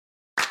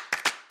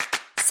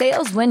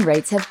sales win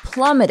rates have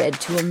plummeted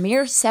to a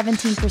mere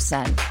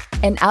 17%,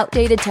 and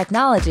outdated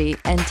technology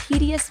and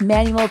tedious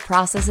manual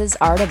processes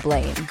are to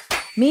blame.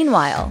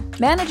 Meanwhile,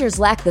 managers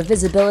lack the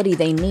visibility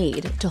they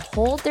need to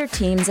hold their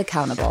teams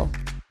accountable.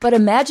 But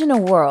imagine a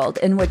world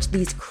in which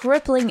these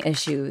crippling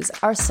issues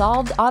are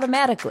solved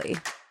automatically.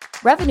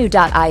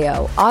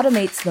 Revenue.io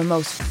automates the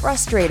most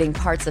frustrating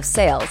parts of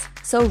sales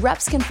so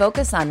reps can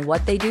focus on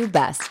what they do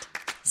best: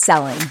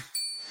 selling.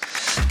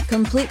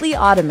 Completely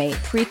automate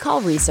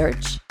pre-call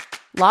research,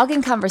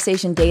 logging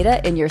conversation data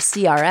in your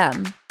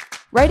CRM,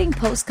 writing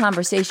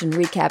post-conversation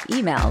recap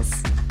emails,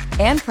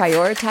 and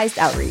prioritized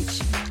outreach.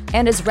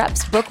 And as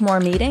reps book more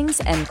meetings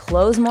and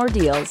close more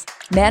deals,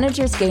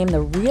 managers gain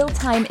the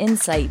real-time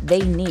insight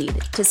they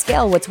need to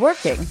scale what's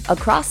working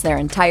across their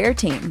entire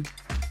team.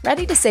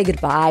 Ready to say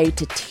goodbye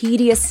to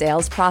tedious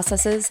sales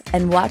processes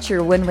and watch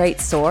your win rate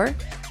soar?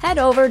 Head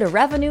over to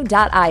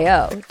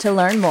Revenue.io to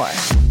learn more.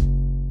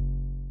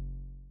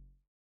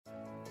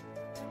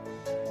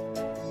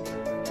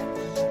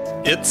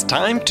 It's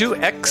time to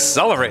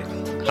accelerate.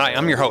 Hi,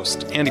 I'm your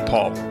host, Andy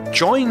Paul.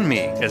 Join me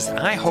as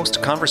I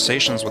host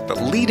conversations with the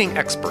leading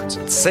experts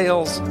in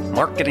sales,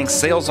 marketing,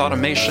 sales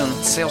automation,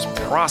 sales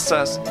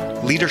process,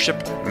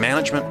 leadership,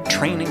 management,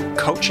 training,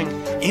 coaching,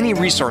 any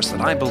resource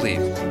that I believe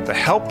to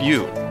help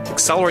you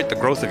accelerate the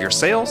growth of your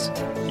sales,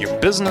 your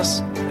business,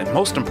 and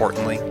most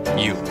importantly,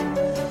 you.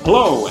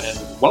 Hello,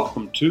 and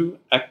welcome to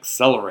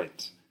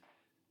Accelerate.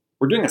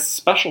 We're doing a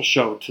special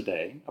show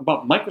today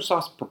about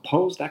Microsoft's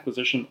proposed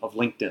acquisition of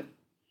LinkedIn.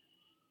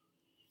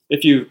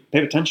 If you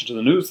paid attention to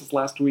the news this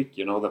last week,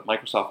 you know that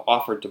Microsoft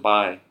offered to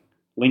buy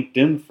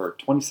LinkedIn for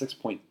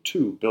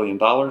 $26.2 billion.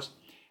 And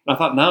I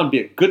thought now would be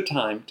a good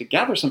time to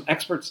gather some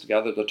experts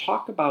together to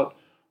talk about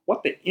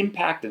what the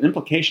impact and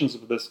implications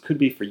of this could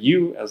be for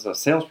you as a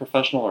sales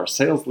professional or a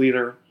sales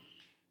leader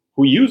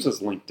who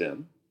uses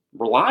LinkedIn,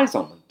 relies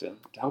on LinkedIn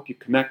to help you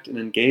connect and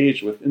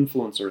engage with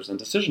influencers and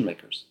decision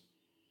makers.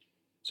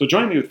 So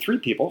joining me with three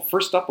people.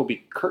 First up will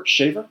be Kurt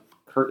Shaver.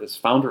 Kurt is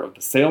founder of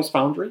the Sales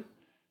Foundry,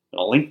 and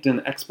a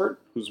LinkedIn expert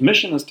whose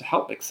mission is to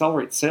help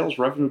accelerate sales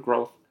revenue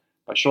growth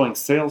by showing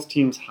sales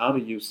teams how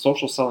to use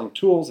social selling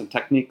tools and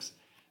techniques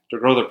to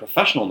grow their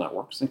professional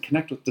networks and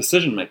connect with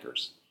decision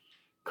makers.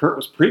 Kurt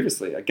was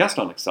previously a guest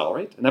on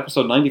Accelerate in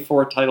episode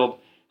 94 titled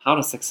How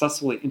to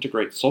Successfully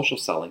Integrate Social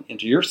Selling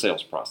into Your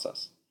Sales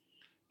Process.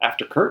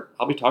 After Kurt,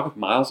 I'll be talking with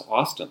Miles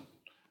Austin.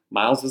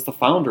 Miles is the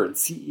founder and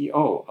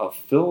CEO of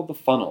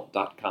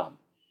FillTheFunnel.com.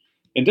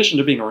 In addition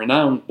to being a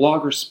renowned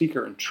blogger,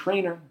 speaker, and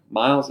trainer,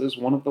 Miles is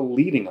one of the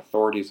leading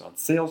authorities on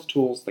sales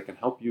tools that can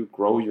help you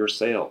grow your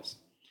sales.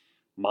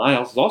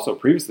 Miles has also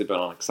previously been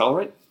on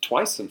Accelerate,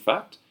 twice in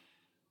fact.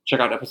 Check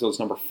out episodes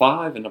number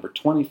 5 and number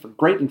 20 for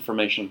great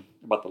information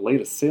about the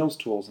latest sales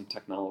tools and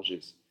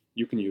technologies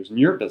you can use in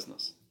your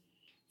business.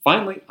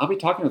 Finally, I'll be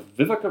talking with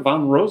Viveka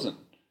Von Rosen,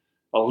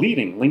 a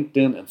leading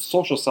LinkedIn and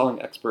social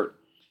selling expert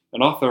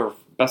and author of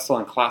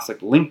best-selling classic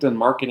LinkedIn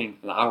Marketing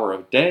An Hour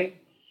a Day.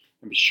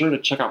 And be sure to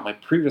check out my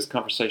previous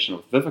conversation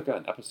with Viveka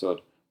in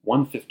episode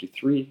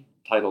 153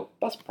 titled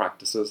Best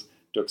Practices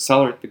to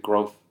Accelerate the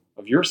Growth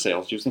of Your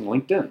Sales Using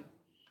LinkedIn.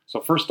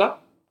 So first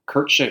up,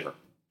 Kurt Shaver.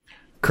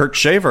 Kurt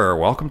Shaver,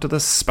 welcome to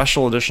this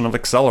special edition of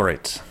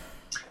Accelerate.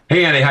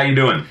 Hey, Andy, how you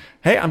doing?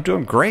 Hey, I'm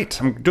doing great.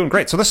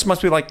 So this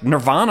must be like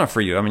nirvana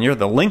for you. I mean, you're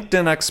the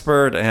LinkedIn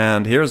expert,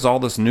 and here's all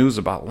this news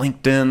about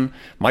LinkedIn,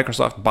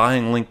 Microsoft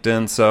buying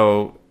LinkedIn,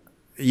 so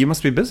you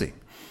must be busy.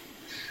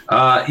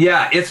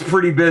 Yeah, it's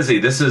pretty busy.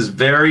 This is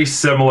very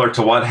similar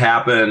to what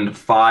happened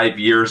 5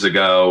 years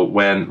ago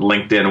when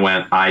LinkedIn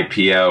went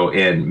IPO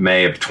in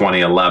May of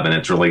 2011.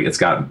 It's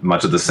got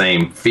much of the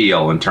same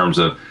feel in terms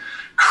of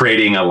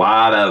creating a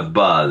lot of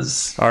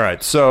buzz. All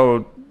right,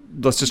 so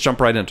let's just jump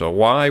right into it.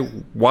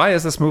 Why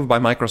is this move by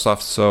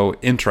Microsoft so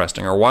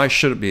interesting, or why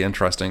should it be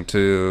interesting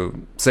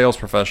to sales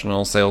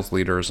professionals, sales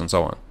leaders, and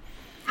so on?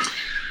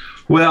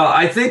 Well,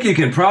 I think you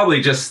can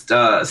probably just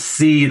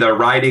see the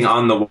writing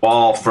on the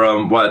wall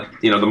from what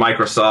the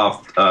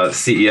Microsoft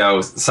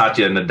CEO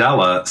Satya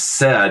Nadella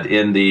said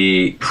in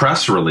the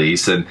press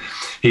release, and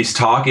he's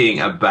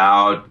talking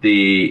about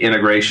the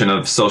integration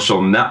of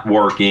social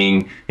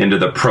networking into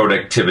the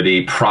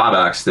productivity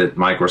products that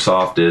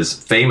Microsoft is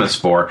famous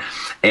for.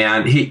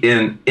 And he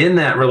in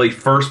that really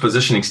first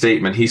positioning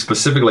statement, he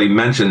specifically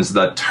mentions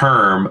the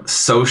term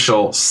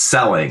social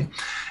selling.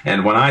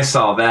 And when I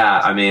saw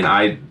that, I mean,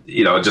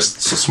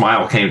 just a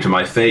smile came to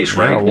my face,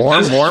 right?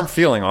 Yeah, warm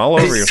feeling all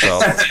over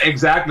yourself.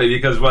 Exactly,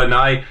 because when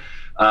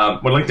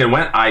LinkedIn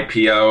went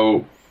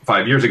IPO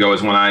 5 years ago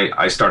is when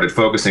I started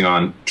focusing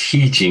on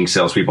teaching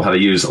salespeople how to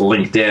use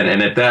LinkedIn.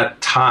 And at that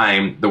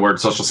time, the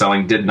word social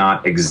selling did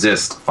not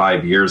exist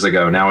 5 years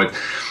ago. Now it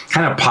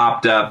kind of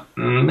popped up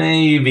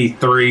maybe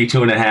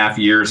 2.5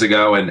 years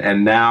ago.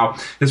 And now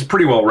it's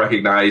pretty well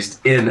recognized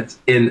in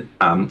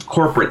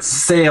corporate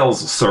sales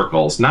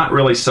circles, not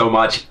really so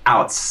much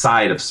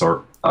outside of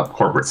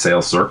corporate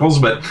sales circles,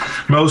 but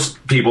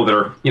most people that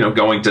are,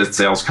 going to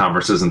sales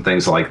conferences and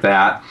things like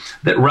that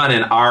run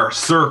in our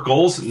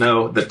circles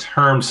know the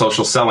term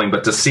social selling.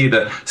 But to see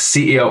the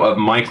CEO of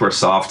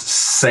Microsoft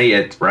say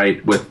it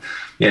right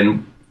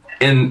in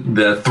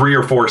the 3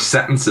 or 4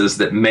 sentences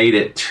that made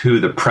it to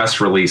the press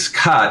release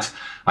cut,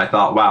 I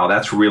thought, wow,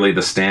 that's really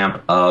the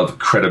stamp of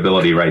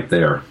credibility right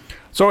there.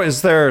 So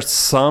is there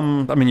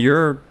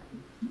you're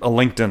a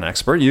LinkedIn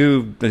expert.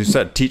 You, as you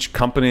said, teach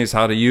companies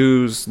how to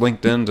use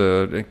LinkedIn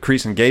to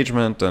increase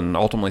engagement and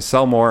ultimately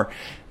sell more.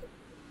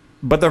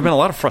 But there have been a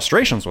lot of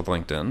frustrations with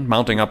LinkedIn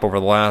mounting up over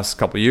the last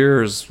couple of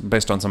years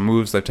based on some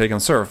moves they've taken,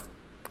 sort of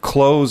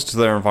closed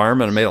their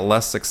environment and made it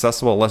less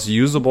accessible, less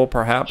usable,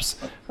 perhaps.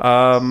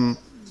 Do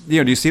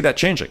you see that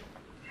changing?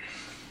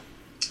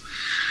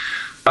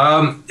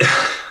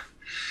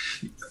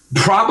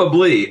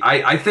 Probably.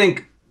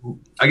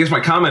 I guess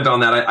my comment on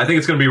that, I think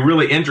it's going to be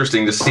really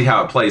interesting to see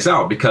how it plays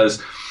out,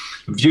 because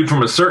viewed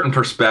from a certain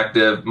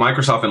perspective,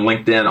 Microsoft and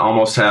LinkedIn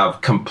almost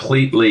have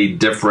completely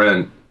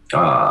different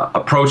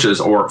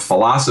approaches or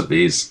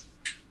philosophies.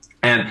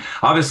 And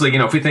obviously,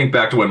 if we think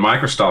back to when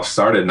Microsoft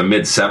started in the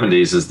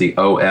mid-'70s as the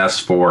OS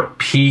for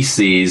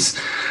PCs,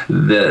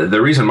 the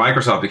reason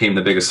Microsoft became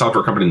the biggest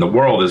software company in the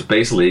world is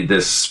basically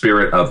this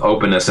spirit of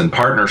openness and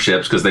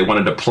partnerships, because they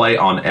wanted to play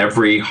on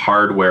every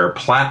hardware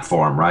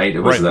platform, right?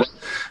 It was the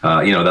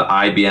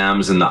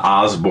IBMs and the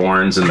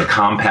Osbornes and the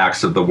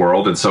Compaqs of the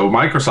world. And so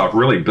Microsoft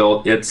really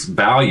built its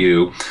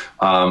value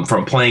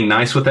from playing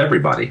nice with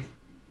everybody.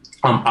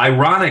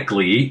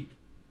 Ironically,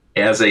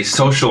 as a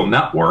social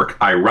network,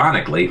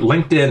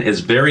 LinkedIn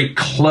is very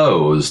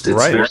closed. It's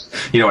right. Very,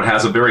 it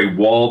has a very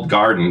walled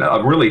garden.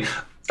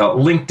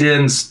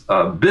 LinkedIn's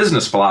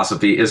business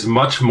philosophy is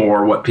much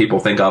more what people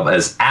think of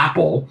as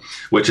Apple,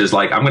 which is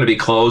like, I'm going to be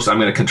closed. I'm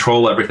going to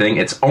control everything.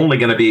 It's only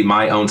going to be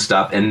my own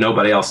stuff, and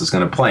nobody else is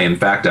going to play. In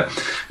fact,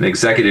 an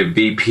executive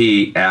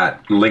VP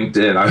at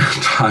LinkedIn,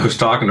 I was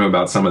talking to him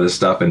about some of this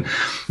stuff, and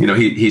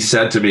he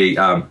said to me,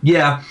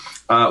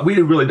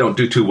 we really don't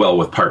do too well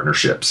with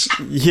partnerships.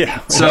 Yeah.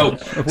 So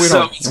we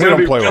don't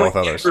play well with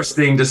others.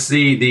 Interesting to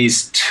see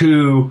these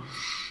two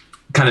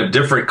kind of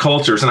different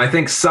cultures, and I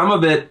think some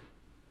of it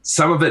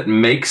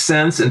makes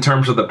sense in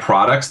terms of the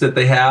products that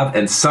they have,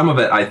 and some of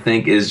it I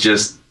think is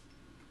just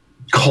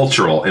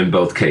cultural in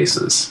both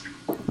cases.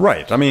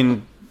 Right.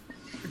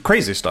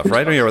 Crazy stuff,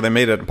 right? Where they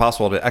made it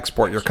impossible to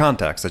export your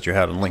contacts that you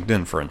had on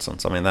LinkedIn, for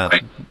instance.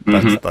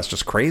 That's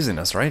just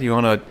craziness, right? You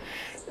want to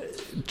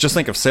just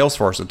think if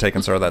Salesforce had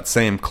taken sort of that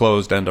same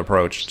closed-end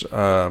approach,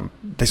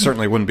 they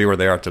certainly wouldn't be where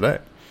they are today.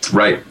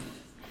 Right.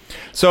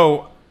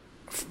 So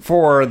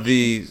for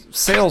the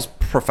sales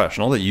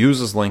professional that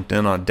uses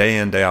LinkedIn on day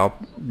in, day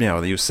out,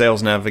 they use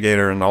Sales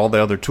Navigator and all the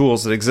other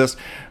tools that exist,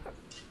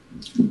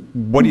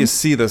 what do you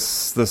see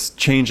this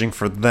changing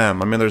for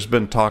them? There's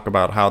been talk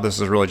about how this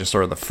is really just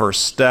sort of the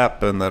first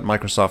step, and that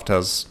Microsoft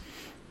has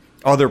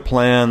other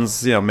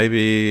plans,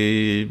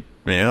 maybe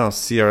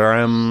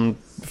CRM,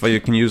 if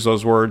you can use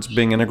those words,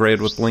 being integrated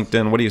with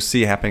LinkedIn. What do you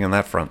see happening on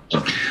that front?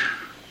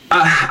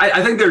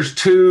 I think there's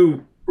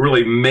two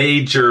really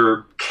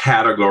major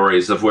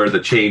categories of where the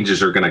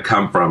changes are going to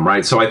come from,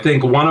 right? So I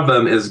think one of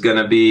them is going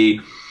to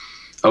be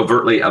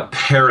overtly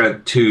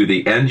apparent to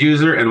the end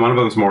user, and one of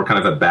them is more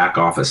kind of a back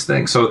office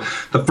thing. So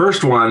the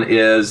first one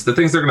is the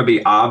things that are going to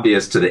be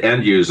obvious to the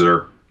end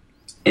user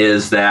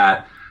is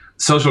that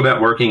social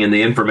networking and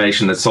the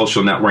information that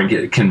social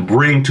networking can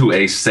bring to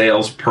a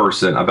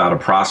salesperson about a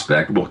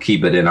prospect, we'll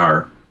keep it in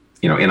our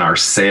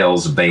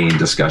sales vein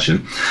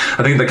discussion.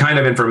 I think the kind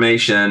of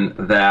information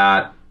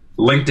that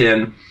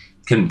LinkedIn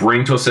can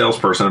bring to a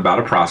salesperson about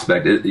a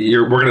prospect,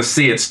 we're going to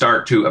see it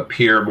start to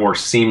appear more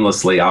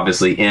seamlessly,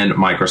 obviously, in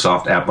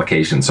Microsoft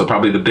applications. So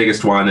probably the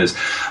biggest one is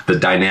the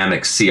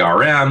dynamic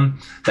CRM.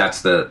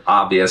 That's the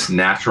obvious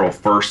natural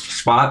first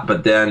spot,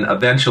 but then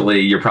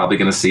eventually you're probably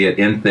going to see it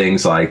in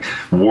things like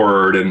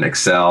Word and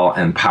Excel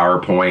and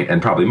PowerPoint,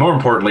 and probably more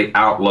importantly,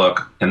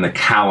 Outlook and the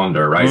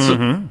calendar, right?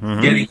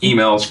 Getting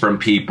emails from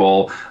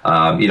people,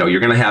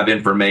 you're going to have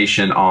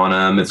information on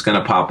them. It's going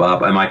to pop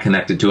up. Am I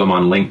connected to them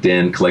on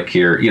LinkedIn? Click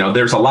here.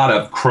 There's a lot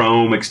of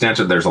Chrome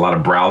extensions. There's a lot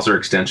of browser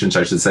extensions,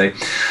 I should say.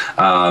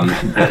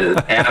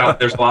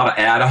 There's a lot of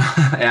add-on.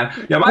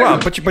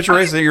 But you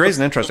raise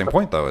an interesting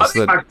point, though. Is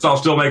that Microsoft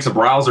still makes a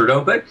browser,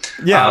 don't they?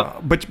 Yeah,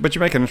 but you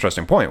make an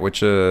interesting point,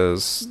 which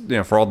is,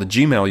 for all the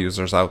Gmail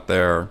users out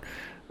there,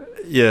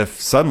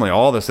 if suddenly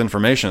all this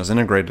information is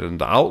integrated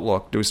into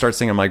Outlook, do we start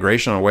seeing a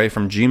migration away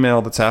from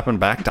Gmail that's happened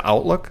back to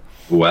Outlook?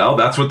 Well,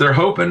 that's what they're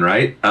hoping,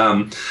 right?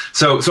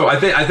 So I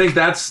think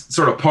that's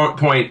sort of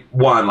point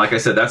one. Like I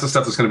said, that's the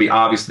stuff that's going to be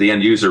obvious to the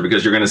end user,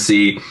 because you're going to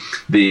see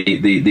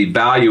the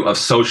value of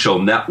social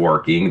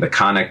networking, the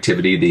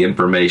connectivity, the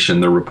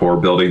information, the rapport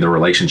building, the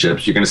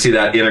relationships. You're going to see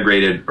that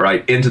integrated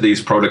right into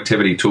these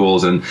productivity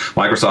tools, and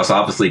Microsoft's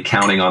obviously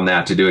counting on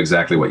that to do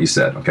exactly what you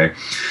said. Okay,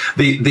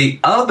 the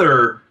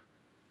other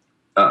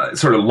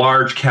sort of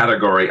large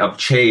category of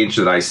change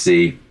that I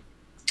see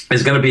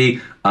is going to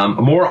be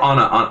more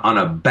on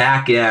a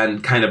back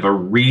end kind of a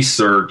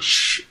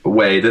research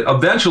way that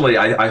eventually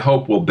I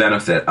hope will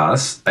benefit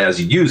us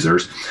as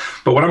users.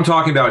 But what I'm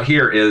talking about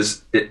here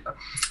is, in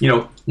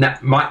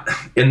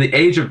the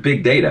age of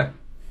big data,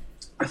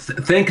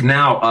 think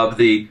now of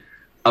the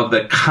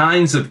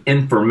kinds of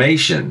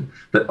information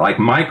that like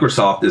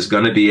Microsoft is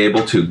going to be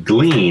able to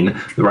glean,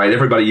 right?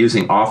 Everybody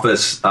using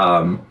Office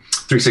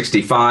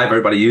 365,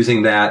 everybody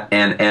using that,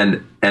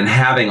 and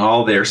having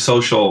all their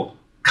social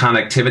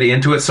connectivity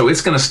into it. So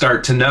it's going to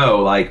start to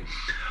know like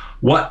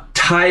what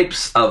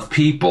types of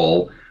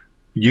people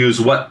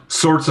use what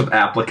sorts of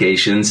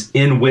applications,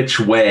 in which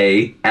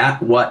way,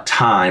 at what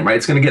time, right?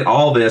 It's going to get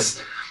all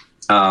this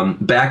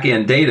back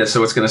end data.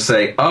 So it's going to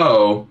say,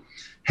 oh,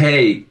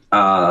 hey,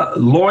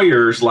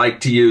 lawyers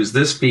like to use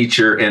this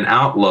feature in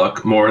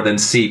Outlook more than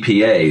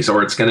CPAs.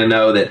 Or it's going to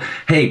know that,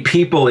 hey,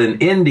 people in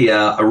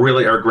India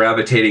really are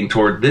gravitating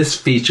toward this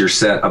feature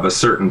set of a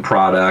certain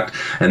product,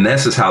 and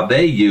this is how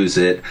they use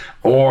it.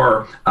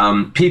 Or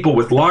people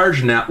with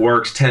large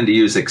networks tend to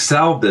use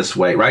Excel this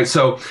way, right?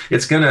 So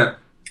it's going to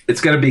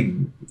be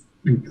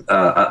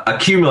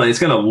accumulating. It's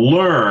going to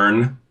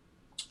learn.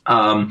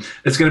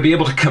 It's going to be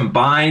able to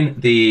combine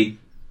the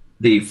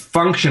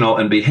functional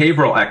and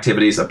behavioral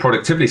activities of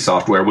productivity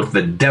software with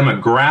the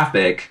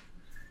demographic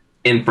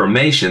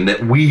information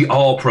that we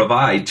all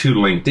provide to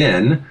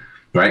LinkedIn,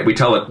 right? We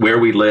tell it where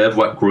we live,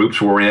 what groups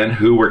we're in,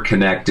 who we're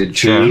connected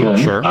to.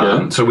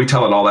 Sure. So we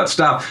tell it all that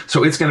stuff.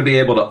 So it's going to be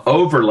able to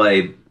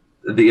overlay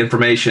the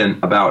information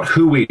about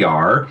who we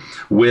are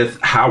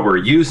with how we're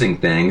using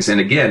things.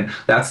 And again,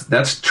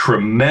 that's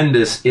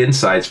tremendous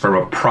insights from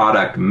a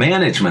product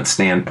management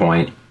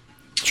standpoint.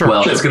 It's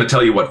going to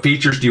tell you what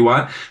features do you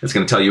want. It's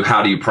going to tell you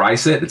how do you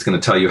price it. It's going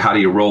to tell you how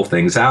do you roll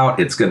things out.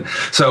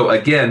 So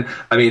again,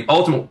 I mean,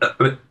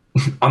 ultimately,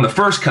 on the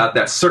first cut,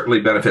 that certainly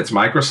benefits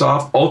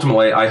Microsoft.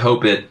 Ultimately, I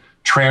hope it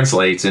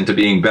translates into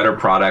being better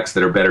products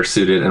that are better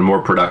suited and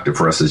more productive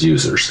for us as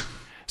users.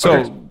 So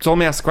let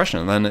me ask the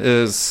question then: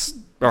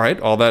 all right,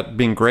 all that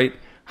being great,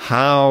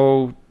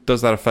 how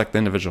does that affect the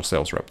individual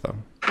sales rep though?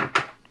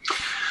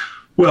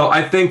 Well,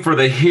 I think for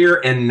the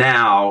here and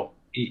now,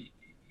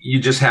 you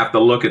just have to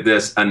look at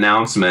this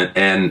announcement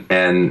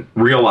and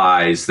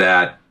realize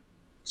that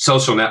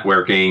social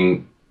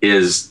networking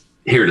is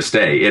here to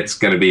stay. It's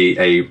going to be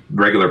a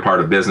regular part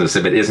of business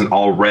if it isn't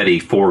already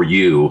for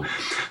you.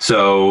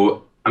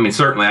 So, I mean,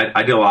 certainly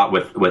I deal a lot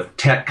with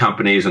tech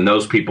companies, and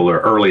those people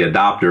are early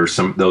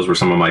adopters. Those were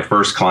some of my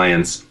first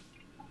clients,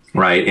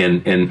 right,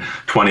 in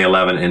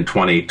 2011 and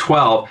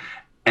 2012.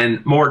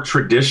 And more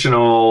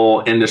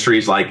traditional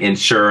industries like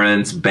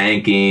insurance,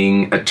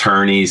 banking,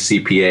 attorneys,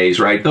 CPAs,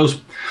 right?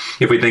 Those,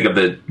 if we think of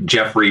the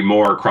Jeffrey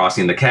Moore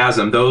crossing the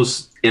chasm,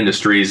 those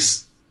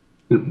industries,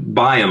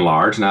 by and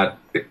large, not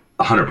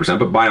 100%,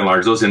 but by and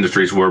large, those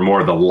industries were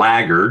more the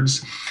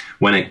laggards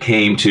when it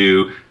came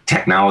to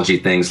technology,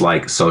 things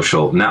like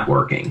social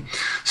networking.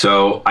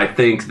 So I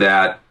think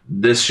that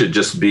this should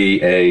just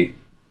be a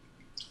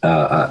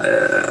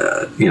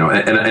bell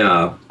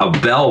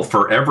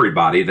for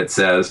everybody that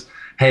says,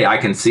 hey, I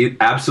can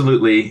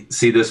absolutely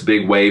see this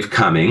big wave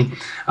coming.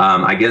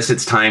 I guess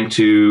it's time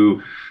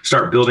to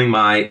start building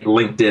my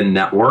LinkedIn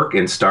network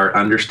and start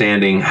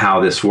understanding how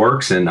this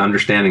works and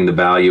understanding the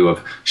value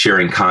of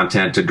sharing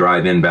content to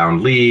drive inbound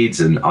leads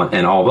and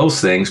all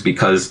those things.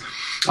 Because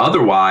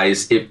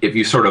otherwise, if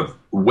you sort of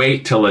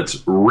wait till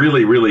it's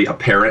really, really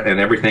apparent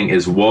and everything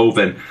is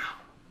woven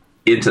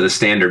into the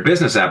standard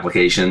business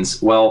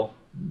applications, well,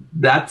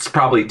 that's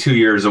probably 2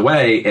 years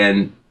away,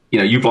 and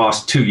you've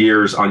lost 2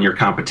 years on your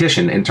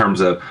competition in terms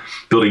of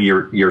building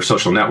your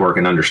social network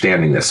and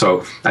understanding this.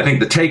 So I think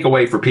the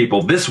takeaway for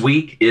people this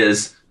week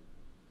is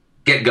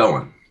get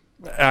going.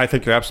 I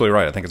think you're absolutely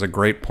right. I think it's a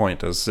great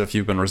point. Is if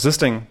you've been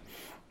resisting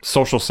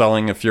social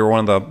selling, if you're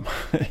one of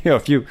the,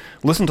 if you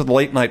listen to the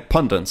late night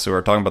pundits who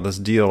are talking about this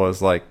deal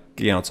as like,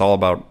 it's all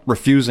about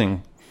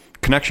refusing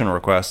connection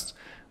requests,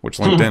 which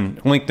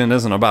LinkedIn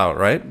isn't about,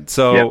 right?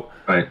 So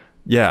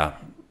yeah,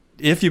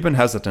 if you've been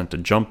hesitant to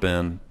jump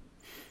in,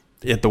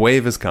 the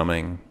wave is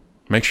coming.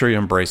 Make sure you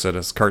embrace it,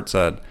 as Kurt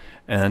said,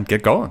 and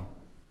get going.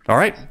 All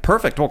right,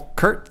 perfect. Well,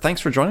 Kurt, thanks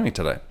for joining me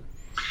today.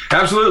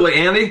 Absolutely,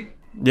 Andy.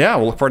 Yeah,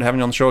 we'll look forward to having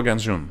you on the show again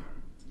soon.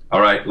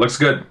 All right, looks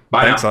good.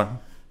 Bye Thanks, now. Son.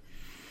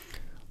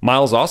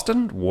 Miles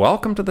Austin,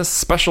 welcome to this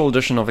special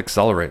edition of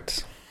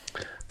Accelerate.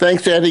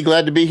 Thanks, Andy.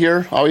 Glad to be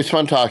here. Always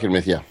fun talking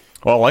with you.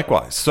 Well,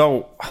 likewise.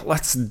 So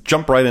let's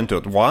jump right into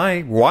it.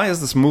 Why is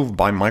this move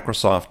by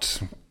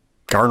Microsoft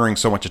garnering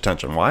so much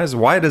attention? Why is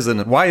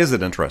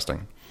it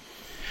interesting?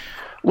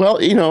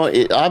 Well,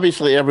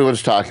 obviously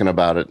everyone's talking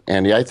about it,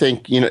 Andy. I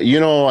think, you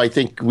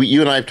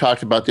and I have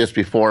talked about this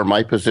before.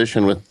 My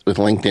position with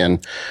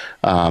LinkedIn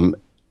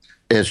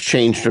has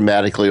changed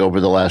dramatically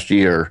over the last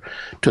year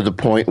to the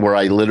point where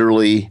I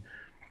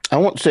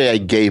won't say I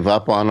gave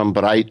up on them,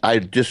 but I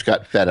just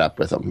got fed up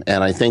with them.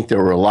 And I think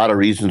there were a lot of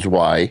reasons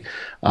why.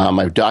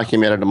 I've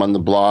documented them on the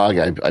blog.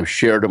 I've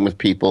shared them with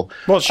people.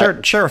 Well,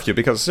 share a few,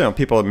 because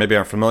people maybe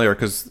aren't familiar,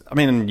 because,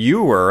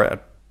 you were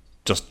at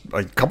just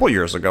a couple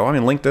years ago, I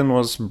mean, LinkedIn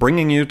was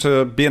bringing you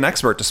to be an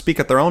expert to speak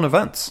at their own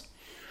events.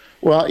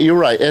 Well, you're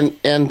right.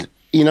 And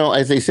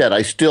as I said,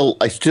 I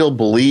still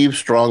believe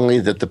strongly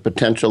that the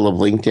potential of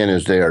LinkedIn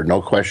is there.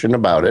 No question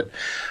about it.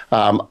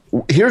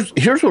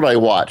 Here's what I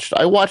watched.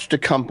 I watched a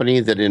company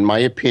that, in my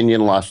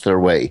opinion, lost their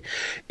way.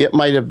 It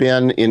might have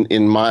been, in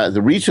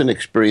the recent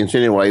experience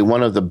anyway,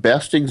 one of the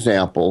best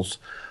examples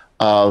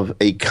of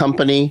a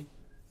company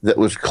that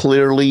was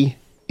clearly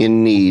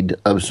in need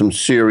of some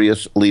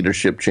serious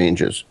leadership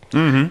changes.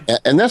 Mm-hmm.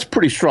 And that's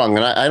pretty strong.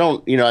 And I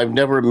don't, I've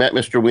never met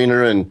Mr.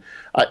 Weiner, and,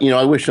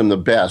 I wish him the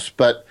best.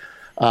 But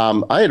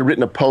I had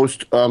written a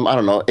post,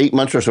 8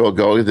 months or so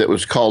ago that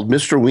was called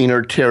Mr.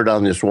 Weiner, Tear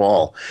Down This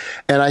Wall.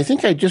 And I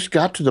think I just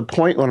got to the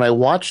point when I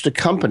watched a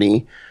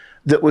company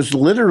that was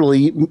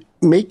literally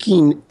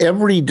making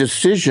every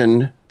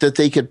decision that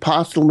they could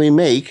possibly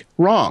make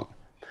wrong,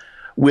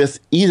 with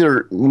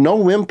either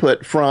no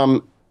input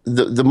from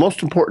the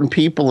most important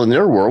people in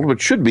their world,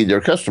 which should be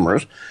their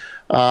customers.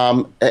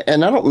 And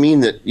I don't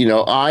mean that,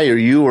 I or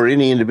you or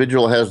any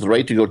individual has the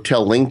right to go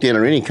tell LinkedIn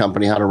or any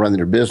company how to run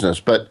their business,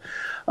 but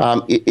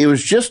it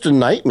was just a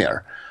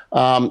nightmare.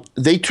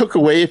 They took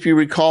away, if you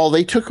recall,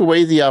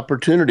 the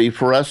opportunity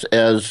for us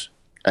as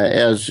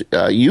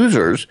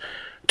users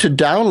to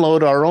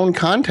download our own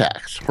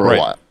contacts for a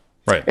while.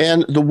 Right.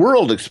 And the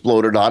world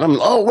exploded on them.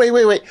 Oh,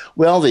 wait.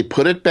 Well, they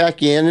put it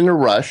back in a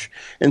rush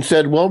and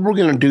said, well, we're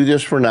going to do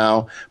this for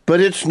now,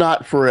 but it's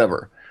not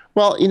forever.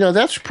 Well,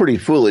 that's pretty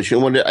foolish.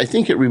 And what I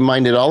think it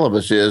reminded all of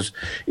us is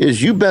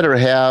you better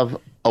have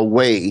a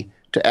way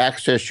to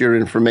access your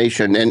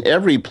information, and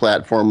every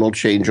platform will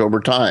change over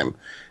time.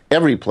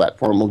 Every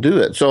platform will do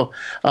it. So,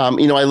 I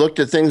looked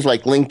at things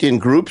like LinkedIn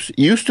Groups.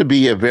 Used to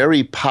be a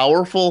very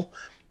powerful,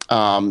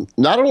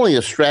 not only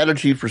a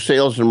strategy for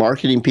sales and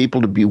marketing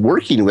people to be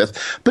working with,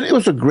 but it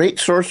was a great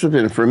source of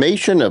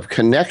information, of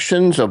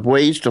connections, of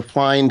ways to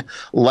find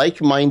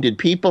like-minded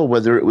people,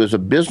 whether it was a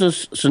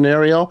business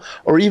scenario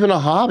or even a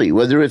hobby,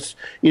 whether it's,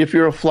 if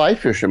you're a fly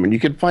fisherman, you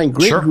could find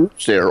great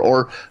groups there.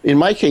 Or in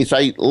my case,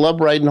 I love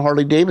riding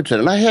Harley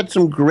Davidson, and I had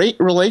some great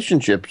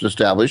relationships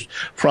established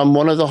from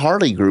one of the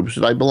Harley groups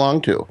that I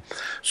belong to.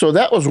 So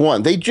that was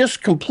one. They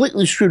just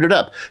completely screwed it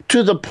up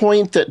to the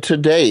point that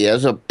today,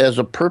 as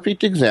a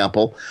perfect example,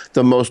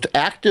 the most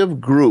active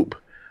group,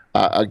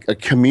 a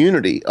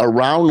community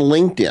around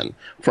LinkedIn,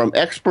 from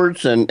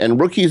experts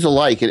and rookies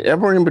alike and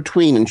everyone in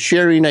between, and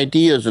sharing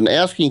ideas and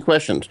asking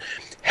questions,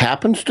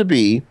 happens to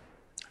be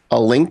a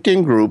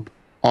LinkedIn group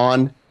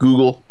on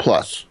Google+.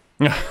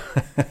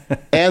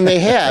 And they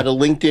had a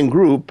LinkedIn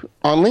group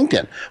on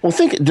LinkedIn. Well,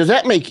 does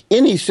that make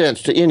any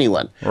sense to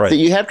anyone? Right. That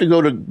you have to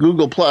go to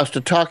Google+ to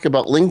talk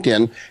about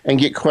LinkedIn and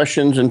get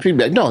questions and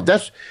feedback? No,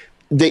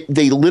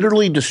 they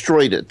literally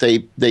destroyed it.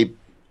 They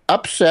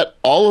upset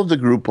all of the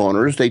group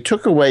owners. They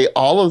took away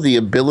all of the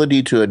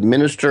ability to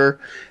administer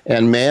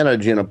and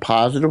manage in a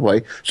positive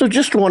way. So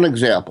just one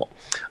example,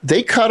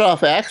 they cut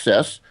off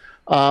access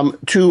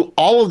to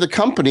all of the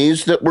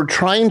companies that were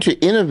trying to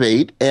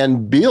innovate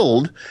and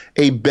build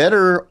a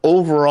better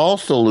overall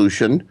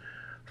solution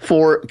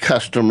for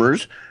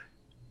customers,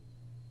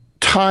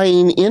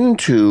 tying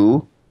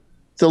into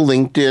the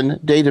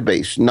LinkedIn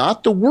database,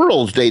 not the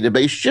world's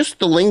database, just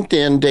the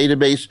LinkedIn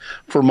database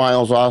for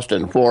Miles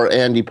Austin, for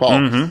Andy Paul.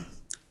 Mm-hmm.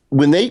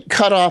 When they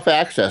cut off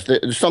access,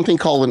 there's something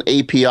called an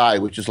API,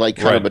 which is like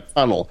kind of a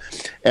tunnel.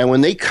 And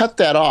when they cut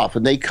that off,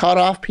 and they cut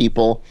off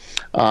people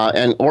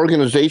and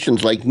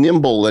organizations like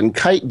Nimble and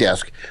Kite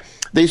Desk,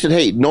 they said,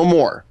 hey, no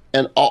more.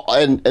 And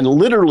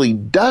literally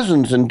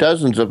dozens and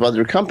dozens of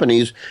other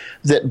companies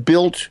that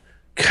built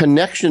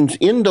connections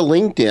into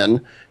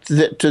LinkedIn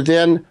to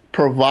then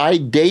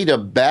provide data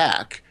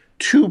back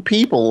to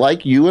people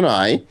like you and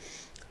I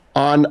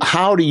on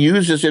how to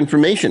use this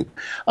information.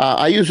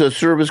 I use a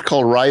service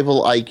called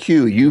Rival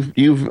IQ.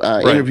 You've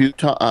interviewed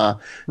Tia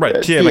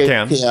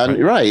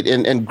McCann. Right,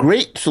 and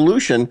great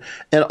solution.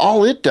 And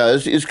all it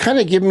does is kind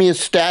of give me a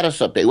status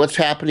update. What's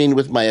happening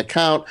with my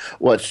account?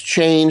 What's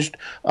changed?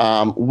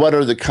 What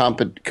are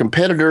the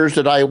competitors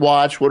that I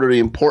watch? What are the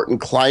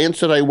important clients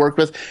that I work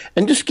with?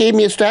 And just gave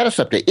me a status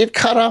update. It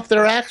cut off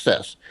their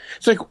access.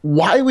 It's like,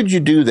 why would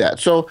you do that?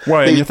 So,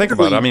 well, and you think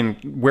about it. I mean,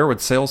 where would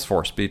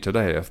Salesforce be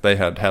today if they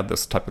had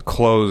this type of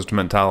closed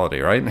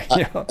mentality, right?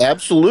 Yeah.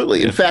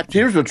 Absolutely. In fact,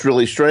 here's what's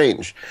really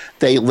strange.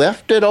 They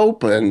left it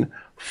open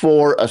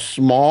for a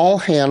small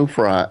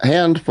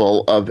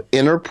handful of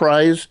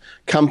enterprise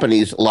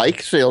companies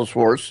like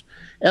Salesforce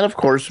and, of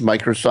course,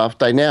 Microsoft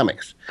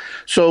Dynamics.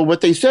 So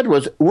what they said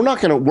was, we're not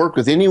going to work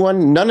with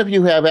anyone. None of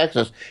you have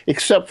access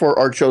except for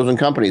our chosen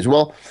companies.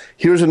 Well,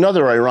 here's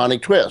another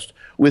ironic twist.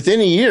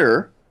 Within a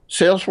year,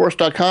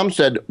 Salesforce.com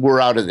said,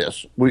 we're out of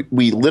this.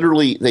 We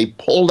literally, they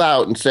pulled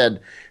out and said,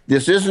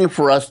 this isn't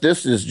for us.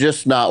 This is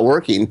just not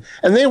working.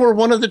 And they were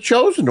one of the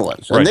chosen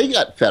ones, and they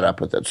got fed up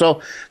with it. So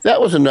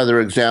that was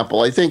another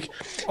example. I think.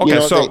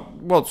 Okay, so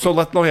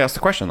let me ask the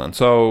question then.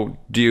 So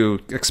do you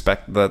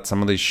expect that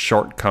some of these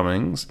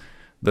shortcomings,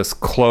 this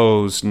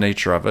closed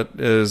nature of it,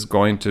 is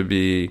going to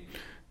be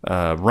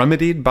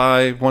remedied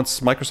by once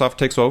Microsoft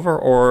takes over,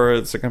 or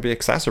is it going to be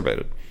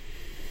exacerbated?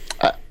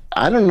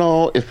 I don't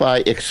know if I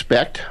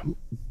expect,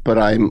 but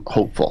I'm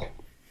hopeful.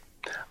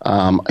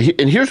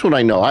 And here's what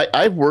I know.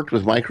 I've worked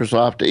with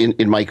Microsoft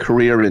in my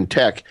career in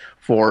tech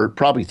for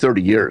probably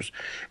 30 years.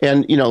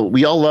 And,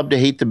 we all love to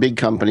hate the big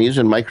companies,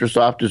 and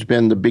Microsoft has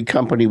been the big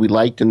company we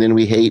liked and then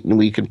we hate, and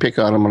we can pick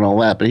on them and all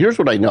that. But here's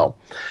what I know.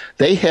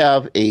 They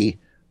have a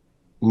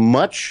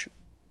much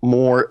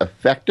more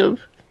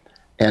effective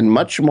and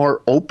much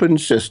more open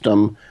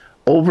system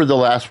over the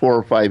last 4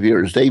 or 5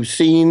 years. They've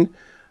seen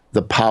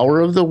the power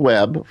of the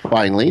web,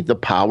 finally, the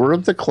power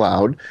of the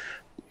cloud.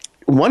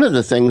 One of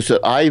the things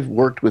that I've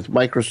worked with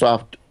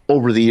Microsoft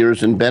over the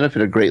years and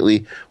benefited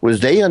greatly was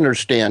they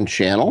understand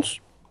channels.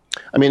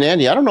 I mean,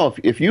 Andy, I don't know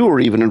if you were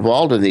even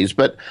involved in these,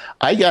 but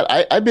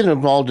I've been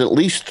involved in at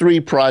least 3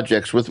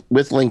 projects with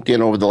LinkedIn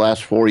over the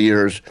last 4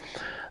 years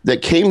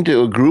that came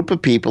to a group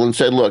of people and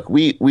said, look,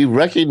 we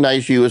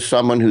recognize you as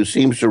someone who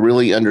seems to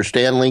really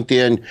understand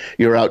LinkedIn.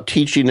 You're out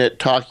teaching it,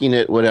 talking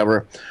it,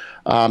 whatever.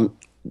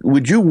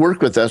 Would you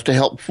work with us to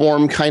help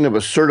form kind of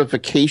a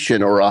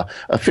certification or a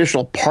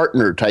official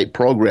partner type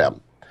program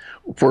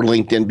for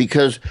LinkedIn?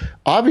 Because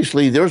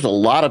obviously there's a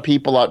lot of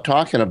people out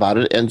talking about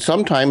it, and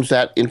sometimes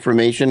that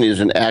information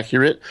isn't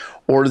accurate,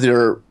 or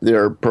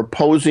they're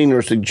proposing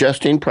or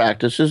suggesting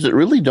practices that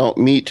really don't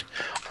meet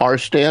our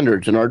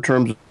standards and our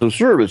terms of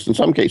service in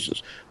some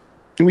cases.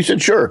 And we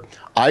said, sure,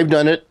 I've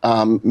done it.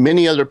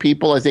 Many other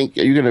people, I think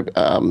you're going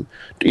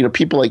to,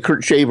 people like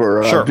Kurt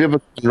Shaver, sure.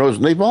 Vivek and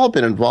Rosen, they've all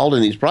been involved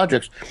in these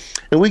projects.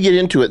 And we get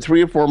into it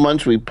 3 or 4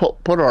 months. We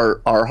put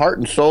our heart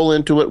and soul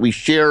into it. We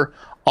share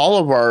all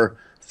of our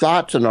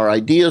thoughts and our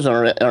ideas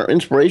and our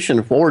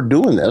inspiration for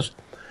doing this.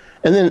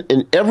 And then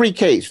in every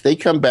case, they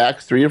come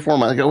back 3 or 4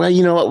 months and go, well,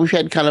 you know what? We've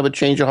had kind of a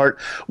change of heart.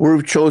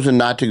 We've chosen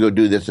not to go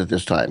do this at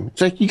this time.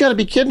 It's like, you got to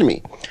be kidding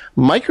me.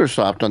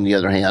 Microsoft, on the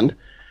other hand,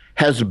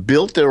 has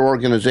built their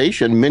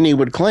organization, many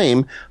would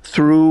claim,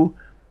 through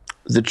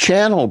the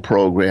channel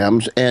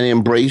programs and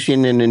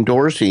embracing and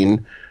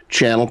endorsing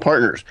channel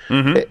partners.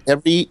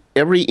 Mm-hmm.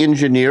 Every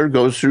engineer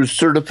goes through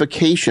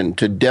certification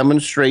to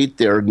demonstrate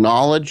their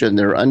knowledge and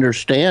their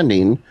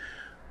understanding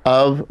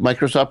of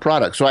Microsoft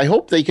products. So I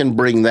hope they can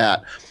bring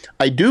that.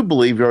 I do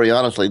believe, very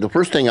honestly, the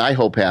first thing I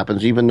hope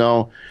happens, even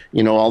though,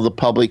 all the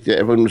public,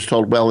 everyone was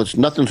told, well,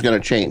 nothing's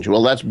going to change.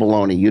 Well, that's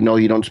baloney. You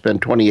don't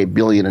spend $28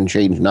 billion and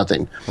change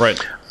nothing.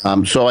 Right.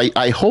 So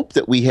I hope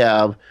that we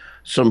have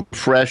some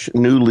fresh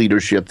new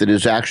leadership that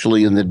is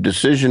actually in the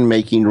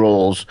decision-making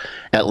roles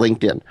at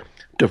LinkedIn.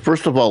 To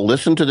first of all,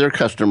 listen to their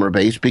customer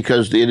base,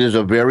 because it is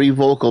a very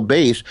vocal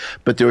base,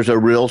 but there's a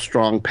real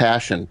strong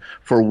passion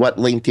for what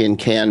LinkedIn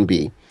can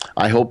be.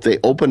 I hope they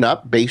open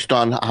up based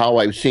on how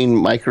I've seen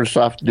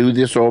Microsoft do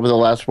this over the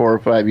last 4 or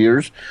 5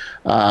 years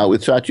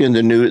with Satya and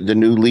the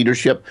new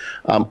leadership.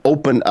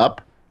 Open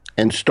up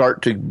and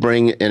start to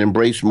bring and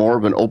embrace more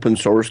of an open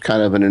source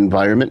kind of an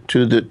environment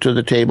to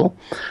the table.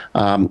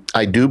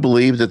 I do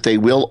believe that they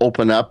will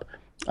open up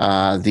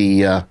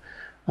the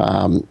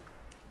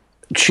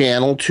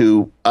channel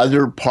to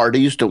other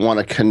parties to want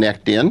to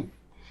connect in.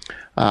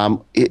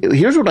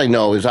 Here's what I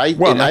know is and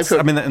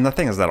the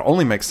thing is that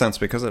only makes sense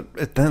because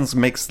it then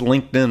makes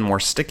LinkedIn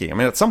more sticky. I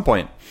mean, at some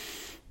point,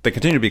 they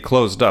continue to be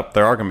closed up.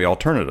 There are going to be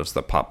alternatives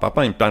that pop up.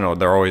 I know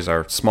there always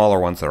are smaller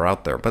ones that are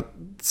out there, but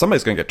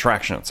somebody's going to get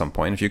traction at some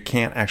point if you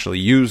can't actually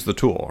use the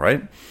tool,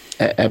 right?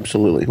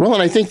 Absolutely. Well,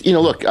 and I think,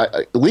 look,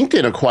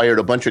 LinkedIn acquired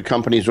a bunch of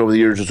companies over the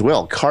years as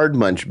well.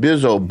 Cardmunch,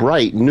 Bizzo,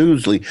 Bright,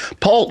 Newsly,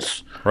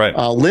 Pulse, right.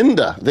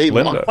 Lynda. They've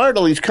acquired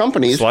all these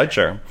companies.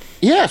 SlideShare.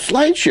 Yeah,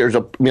 SlideShare's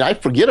I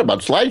forget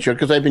about SlideShare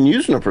because I've been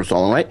using it for so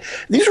long, right?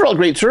 These are all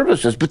great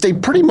services, but they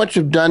pretty much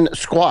have done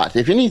squat.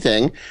 If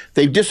anything,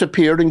 they've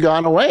disappeared and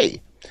gone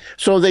away.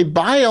 So they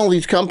buy all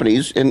these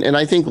companies, and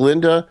I think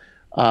Lynda,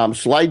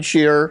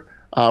 SlideShare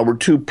were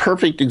 2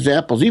 perfect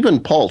examples,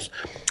 even Pulse.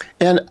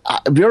 And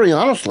very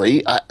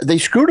honestly, they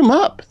screwed them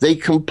up. They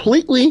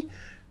completely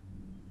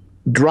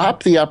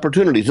dropped the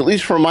opportunities, at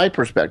least from my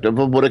perspective,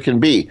 of what it can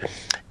be.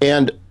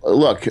 And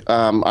look,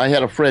 I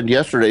had a friend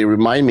yesterday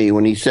remind me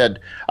when he said,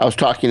 I was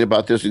talking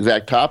about this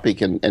exact topic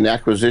and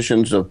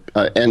acquisitions of,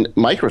 and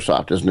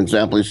Microsoft as an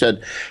example. He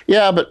said,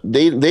 yeah, but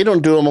they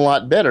don't do them a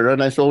lot better.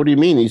 And I said, what do you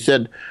mean? He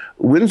said,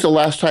 when's the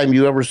last time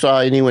you ever saw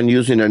anyone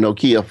using a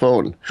Nokia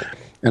phone?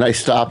 And I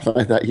stopped and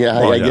I thought,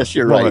 I guess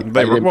you're right.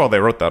 They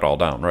wrote that all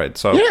down, right?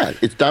 So yeah,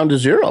 it's down to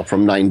 0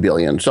 from 9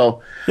 billion.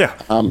 So yeah,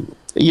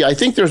 I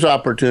think there's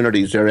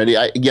opportunities there, Eddie.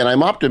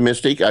 I'm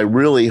optimistic. I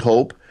really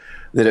hope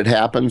that it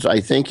happens. I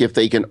think if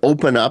they can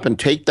open up and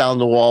take down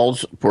the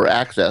walls for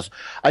access,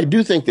 I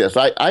do think this.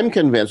 I'm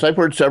convinced. I've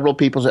heard several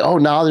people say, oh,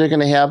 now they're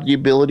going to have the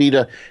ability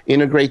to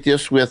integrate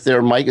this with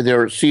their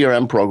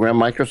CRM program,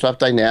 Microsoft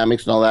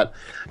Dynamics and all that.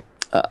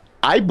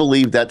 I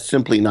believe that's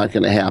simply not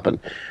going to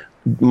happen.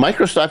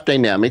 Microsoft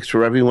Dynamics,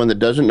 for everyone that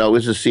doesn't know,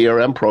 is a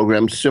CRM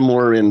program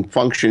similar in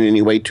function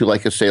anyway to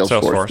like a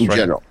Salesforce in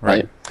general,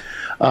 right?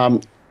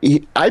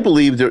 I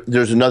believe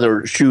there's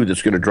another shoe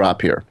that's going to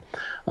drop here.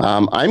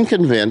 I'm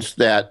convinced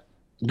that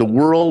the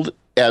world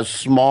as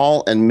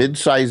small and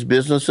mid-sized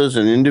businesses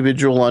and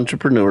individual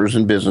entrepreneurs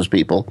and business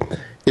people,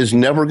 is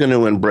never going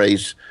to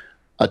embrace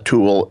a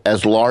tool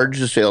as large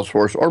as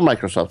Salesforce or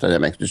Microsoft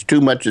Dynamics. It's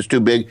too much, it's too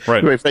big,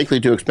 very frankly,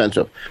 too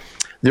expensive.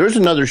 There's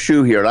another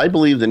shoe here, and I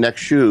believe the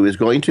next shoe is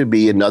going to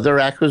be another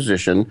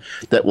acquisition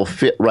that will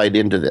fit right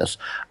into this.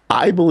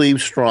 I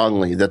believe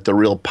strongly that the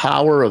real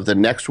power of the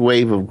next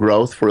wave of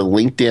growth for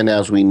LinkedIn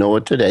as we know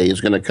it today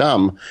is going to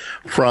come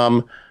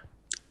from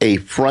a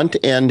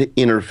front-end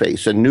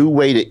interface, a new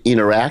way to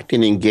interact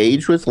and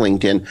engage with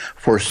LinkedIn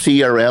for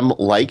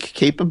CRM-like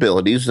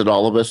capabilities that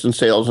all of us in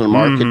sales and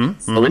marketing are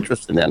so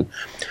interested in.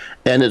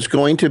 And it's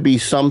going to be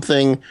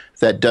something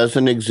that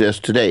doesn't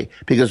exist today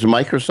because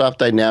Microsoft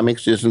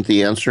Dynamics isn't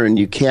the answer, and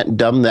you can't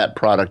dumb that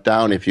product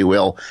down, if you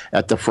will,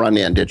 at the front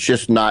end. It's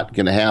just not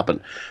going to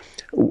happen.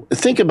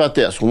 Think about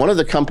this. One of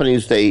the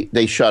companies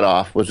they shut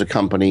off was a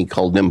company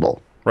called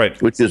Nimble.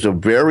 Right. Which is a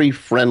very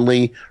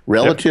friendly,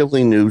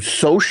 relatively new,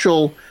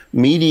 social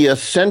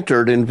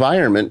media-centered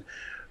environment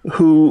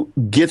who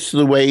gets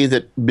the way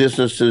that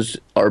businesses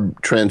are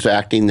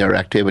transacting their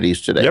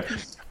activities today.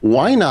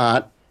 Why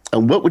not?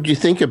 And what would you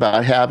think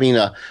about having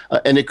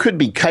and it could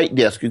be Kite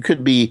Desk, it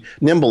could be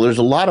Nimble. There's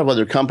a lot of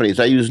other companies.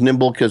 I use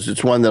Nimble because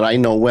it's one that I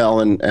know well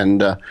and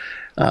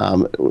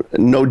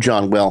know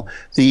John well.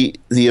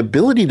 The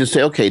ability to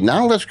say, okay,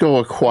 now let's go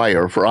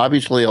acquire for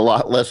obviously a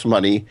lot less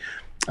money,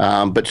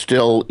 but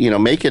still,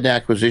 make an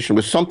acquisition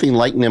with something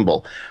like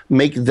Nimble.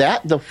 Make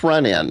that the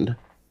front end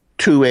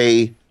to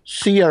a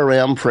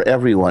CRM for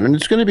everyone. And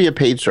it's going to be a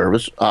paid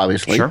service,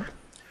 obviously. Sure.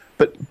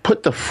 But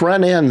put the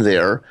front end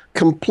there,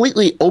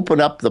 completely open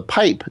up the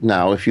pipe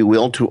now, if you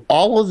will, to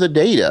all of the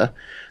data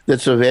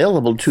that's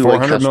available to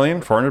 400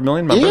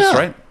 million members,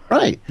 right?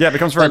 Right. Yeah, it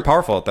becomes very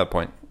powerful at that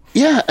point.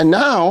 Yeah, and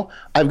now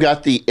I've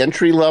got the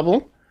entry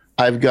level.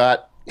 I've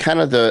got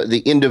kind of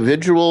the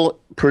individual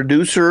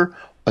producer,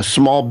 a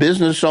small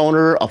business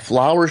owner, a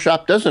flower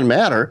shop, doesn't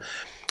matter.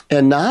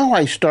 And now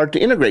I start to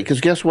integrate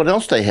because guess what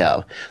else they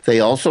have? They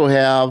also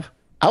have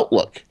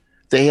Outlook.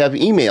 They have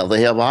email.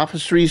 They have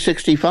Office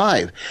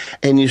 365.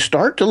 And you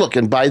start to look.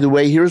 And by the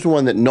way, here's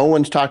one that no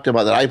one's talked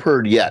about that I've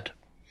heard yet.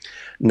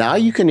 Now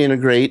you can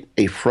integrate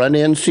a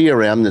front-end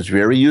CRM that's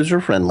very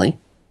user-friendly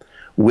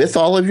with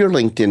all of your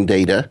LinkedIn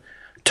data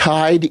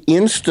tied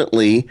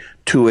instantly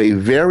to a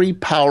very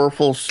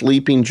powerful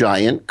sleeping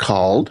giant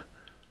called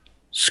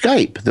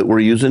Skype that we're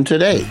using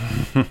today.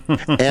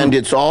 And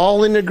it's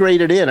all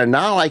integrated in. And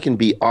now I can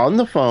be on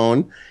the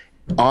phone,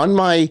 on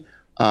my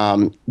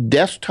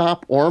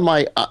desktop or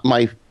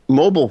my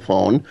mobile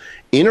phone,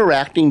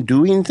 interacting,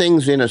 doing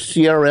things in a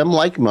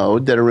CRM-like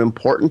mode that are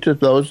important to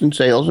those in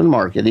sales and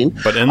marketing.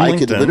 But in I LinkedIn,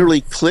 could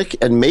literally click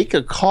and make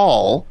a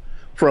call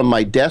from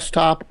my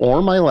desktop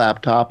or my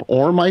laptop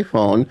or my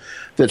phone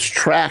that's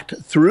tracked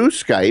through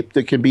Skype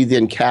that can be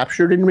then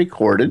captured and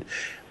recorded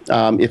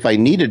if I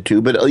needed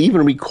to, but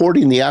even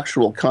recording the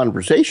actual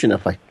conversation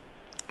if I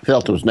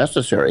felt it was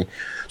necessary.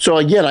 So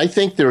again, I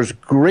think there's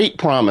great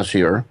promise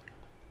here.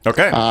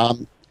 Okay.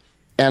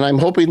 And I'm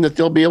hoping that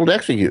they'll be able to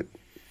execute.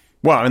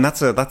 Well, I mean,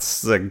 that's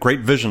a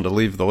great vision to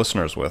leave the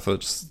listeners with.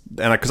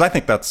 Because I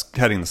think that's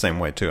heading the same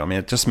way, too. I mean,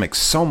 it just makes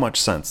so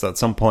much sense that at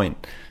some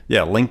point,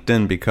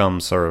 LinkedIn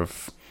becomes sort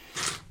of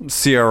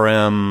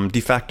CRM,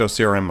 de facto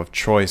CRM of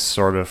choice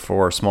sort of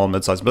for small and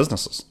mid-sized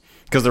businesses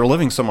because they're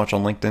living so much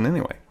on LinkedIn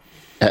anyway.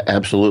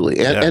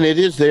 Absolutely. And it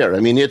is there. I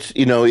mean, it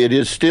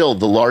is still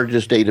the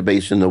largest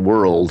database in the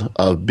world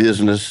of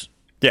business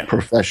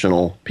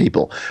professional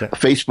people. Yeah.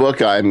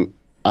 Facebook,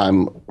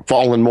 I'm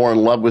falling more in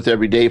love with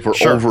every day for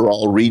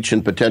overall reach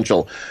and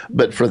potential,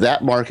 but for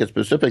that market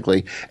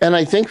specifically. And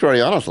I think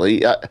very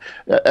honestly,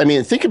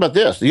 think about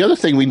this. The other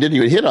thing we didn't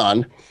even hit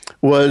on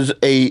was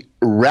a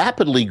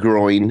rapidly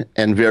growing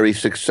and very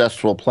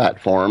successful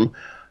platform,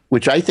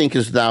 which I think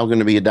is now going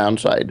to be a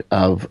downside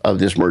of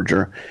this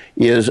merger,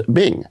 is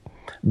Bing.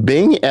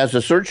 Bing as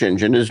a search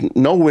engine is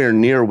nowhere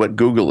near what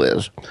Google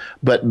is,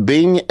 but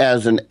Bing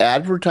as an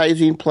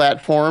advertising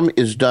platform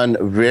is done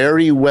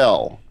very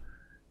well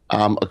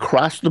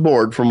across the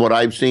board from what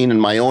I've seen in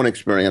my own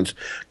experience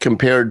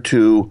compared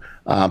to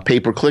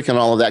pay-per-click and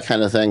all of that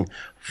kind of thing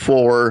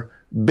for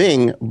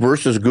Bing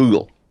versus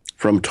Google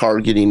from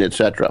targeting, et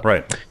cetera.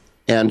 Right.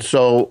 And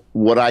so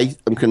what I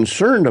am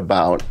concerned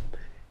about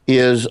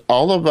is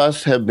all of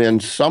us have been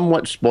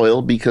somewhat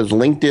spoiled because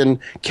LinkedIn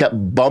kept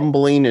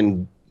bumbling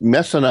and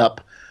messing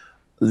up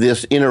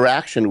this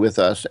interaction with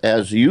us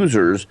as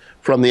users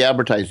from the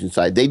advertising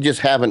side. They just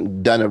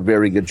haven't done a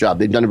very good job.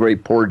 They've done a very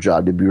poor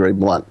job, to be very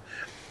blunt.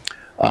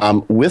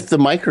 With the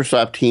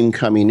Microsoft team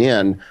coming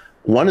in,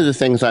 one of the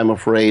things I'm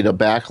afraid a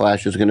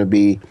backlash is going to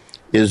be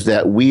is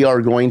that we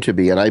are going to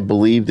be, and I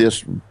believe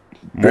this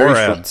more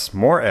ads.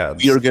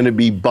 We are going to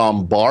be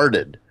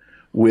bombarded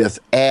with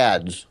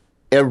ads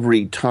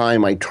every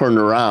time I turn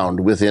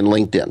around within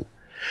LinkedIn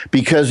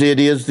because it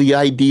is the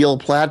ideal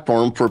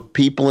platform for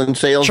people in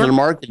sales and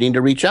marketing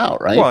to reach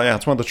out, right? Well, yeah,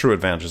 it's one of the true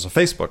advantages of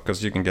Facebook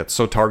because you can get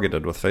so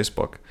targeted with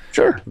Facebook.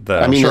 Sure.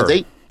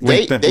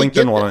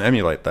 LinkedIn will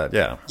emulate that.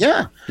 Yeah.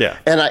 Yeah. Yeah.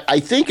 And I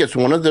think it's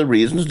one of the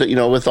reasons that,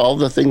 with all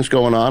the things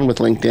going on with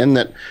LinkedIn,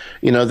 that,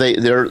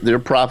 their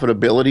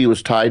profitability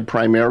was tied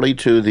primarily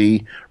to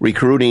the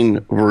recruiting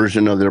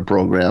version of their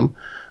program.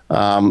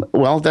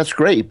 Well, that's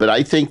great. But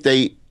I think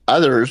the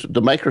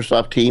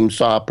Microsoft team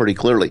saw pretty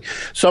clearly.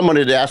 Someone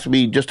had asked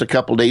me just a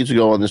couple days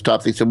ago on this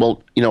topic. They said,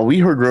 well, we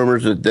heard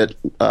rumors that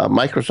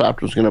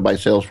Microsoft was going to buy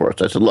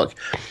Salesforce. I said, look,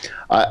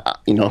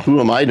 who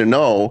am I to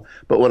know?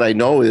 But what I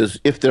know is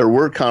if there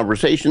were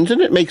conversations,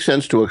 and it makes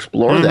sense to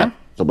explore that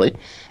possibly,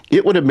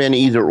 it would have been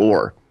either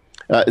or.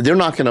 They're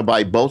not going to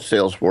buy both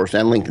Salesforce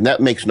and LinkedIn.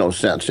 That makes no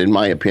sense, in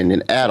my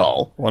opinion, at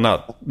all. Well,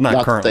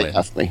 not currently. They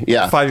asked me.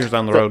 Yeah. 5 years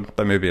down the road,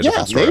 that may be a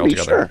different story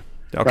altogether. Sure.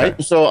 Okay.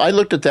 Right? So I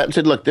looked at that and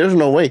said, look, there's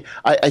no way.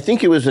 I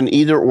think it was an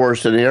either-or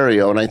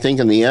scenario, and I think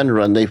in the end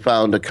run they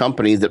found a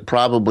company that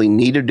probably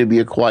needed to be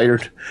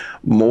acquired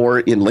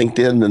more in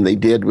LinkedIn than they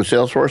did with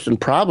Salesforce, and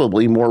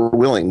probably more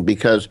willing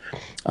because,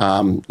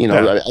 I think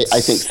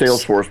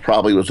Salesforce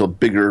probably was a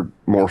bigger,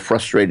 more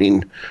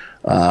frustrating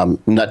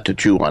nut to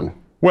chew on.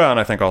 Well,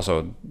 and I think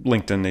also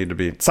LinkedIn needed to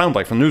be, it sounds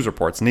like from news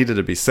reports, needed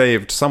to be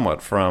saved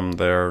somewhat from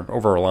their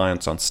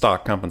over-reliance on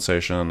stock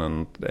compensation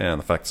and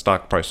the fact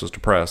stock price was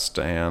depressed.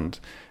 And,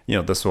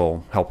 this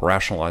will help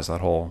rationalize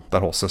that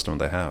whole system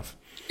they have.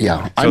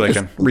 Yeah. So they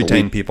can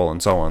retain people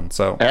and so on.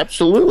 So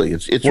absolutely.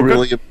 It's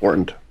really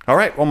important. All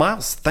right. Well,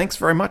 Miles, thanks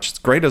very much. It's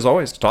great as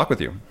always to talk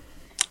with you.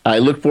 I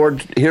look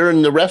forward to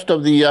hearing the rest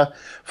of the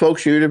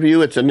folks you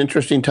interview. It's an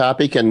interesting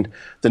topic, and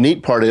the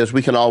neat part is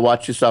we can all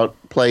watch this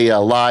play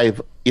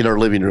live in our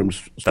living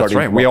rooms. That's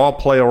right. We all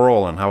play a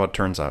role in how it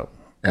turns out.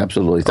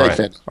 Absolutely. Thanks,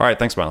 Ed. All right.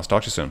 Thanks, Miles.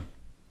 Talk to you soon.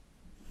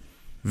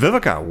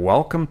 Vivica,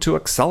 welcome to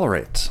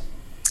Accelerate.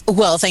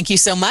 Well, thank you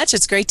so much.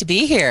 It's great to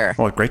be here.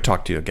 Well, great to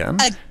talk to you again.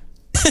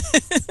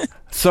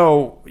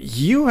 So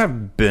you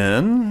have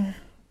been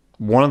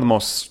one of the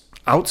most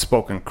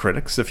outspoken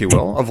critics, if you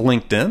will, of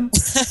LinkedIn.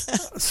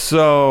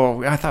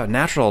 So I thought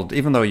natural,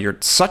 even though you're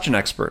such an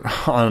expert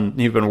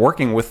you've been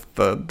working with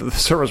the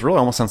service really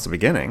almost since the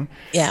beginning.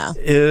 Yeah.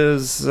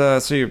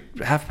 So you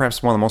have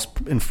perhaps one of the most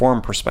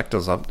informed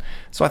perspectives of it.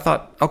 So I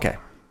thought, okay,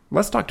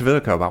 let's talk to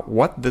Vivica about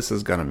what this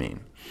is going to mean.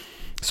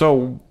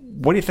 So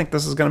what do you think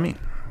this is going to mean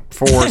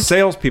for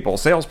salespeople,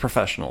 sales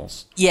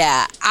professionals?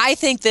 Yeah, I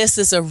think this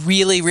is a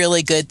really,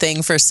 really good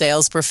thing for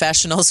sales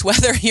professionals,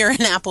 whether you're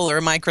an Apple or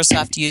a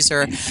Microsoft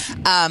user.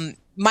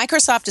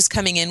 Microsoft is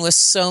coming in with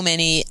so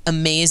many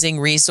amazing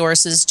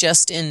resources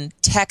just in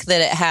tech that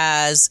it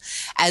has,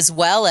 as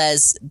well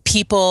as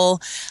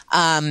people.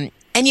 And,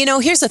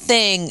 here's the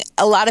thing.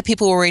 A lot of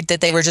people were worried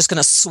that they were just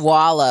going to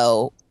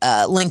swallow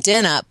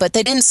LinkedIn up, but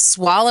they didn't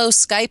swallow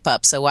Skype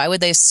up. So why would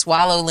they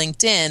swallow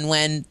LinkedIn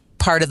when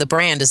part of the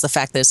brand is the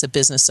fact that it's a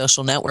business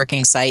social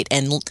networking site,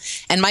 and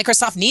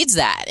Microsoft needs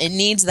that. It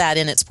needs that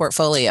in its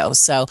portfolio.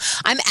 So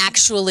I'm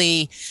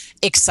actually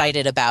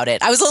excited about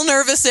it. I was a little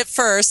nervous at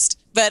first,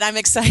 but I'm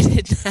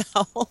excited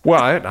now. Well,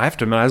 I have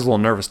to admit, I was a little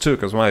nervous too,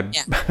 because my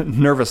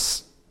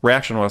nervous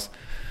reaction was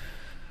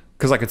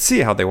because I could see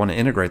how they want to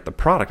integrate the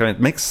product. I mean,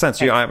 it makes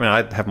sense.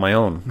 I have my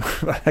own,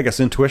 I guess,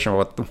 intuition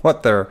of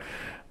what their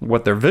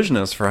vision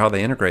is for how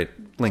they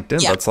integrate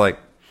LinkedIn. But it's like,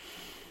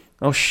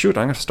 oh, shoot,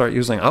 I'm going to start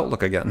using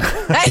Outlook again.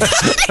 That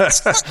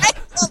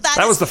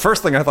was the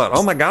first thing I thought.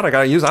 Oh, my God, I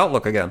got to use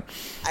Outlook again.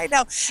 I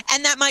know.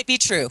 And that might be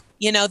true.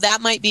 That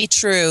might be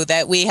true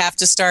that we have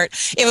to start.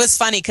 It was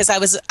funny because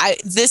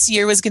this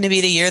year was going to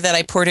be the year that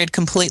I ported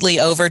completely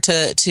over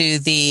to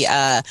the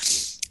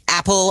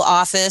Apple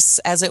Office,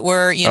 as it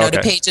were,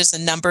 to Pages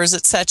and Numbers,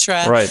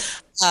 etc. Right.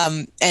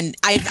 And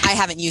I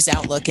haven't used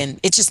Outlook, and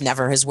it just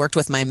never has worked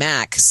with my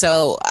Mac.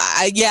 So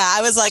I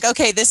was like,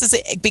 okay, this is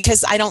it,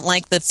 because I don't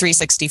like the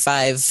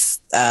 365.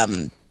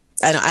 I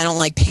don't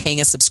like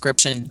paying a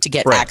subscription to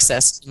get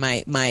access to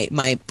my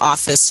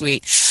Office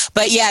suite.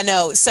 But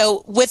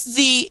so with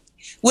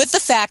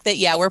the fact that,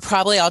 we're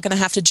probably all going to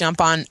have to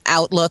jump on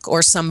Outlook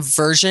or some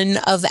version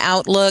of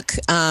Outlook,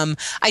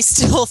 I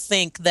still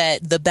think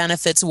that the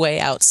benefits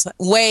way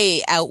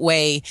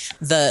outweigh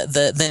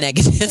the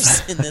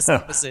negatives in this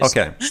position.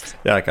 Okay.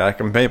 Yeah, I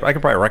can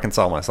probably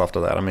reconcile myself to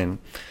that. I mean,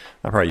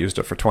 I probably used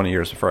it for 20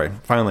 years before I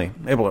finally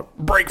able to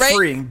break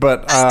free.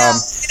 But I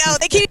know.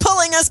 They keep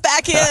pulling us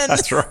back in.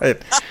 That's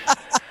right.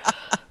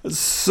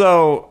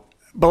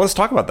 But let's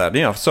talk about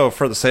that. So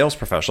for the sales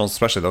professionals,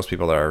 especially those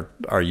people that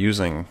are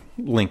using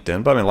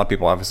LinkedIn, but I mean, a lot of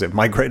people obviously have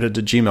migrated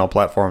to Gmail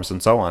platforms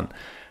and so on.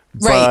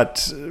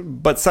 Right.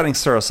 But setting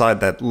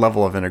aside that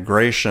level of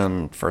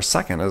integration for a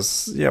second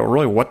is,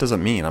 really, what does it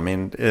mean? I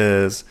mean,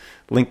 is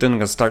LinkedIn going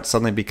to start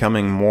suddenly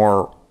becoming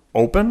more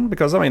open?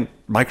 Because, I mean,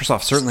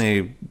 Microsoft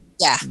certainly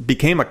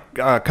became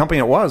a company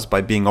it was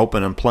by being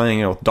open and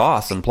playing with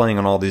DOS and playing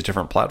on all these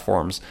different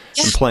platforms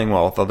and playing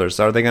well with others.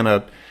 Are they going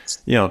to,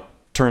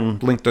 turn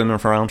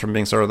LinkedIn around from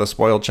being sort of the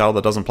spoiled child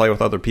that doesn't play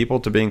with other people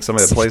to being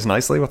somebody that plays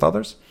nicely with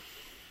others?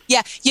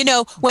 Yeah,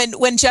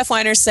 when Jeff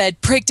Weiner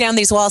said, break down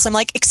these walls, I'm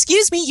like,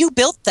 excuse me, you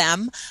built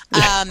them.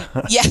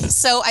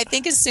 So I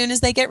think as soon as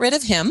they get rid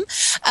of him,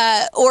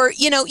 I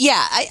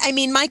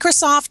mean,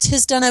 Microsoft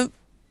has done a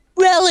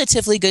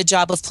relatively good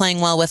job of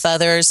playing well with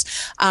others.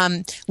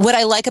 What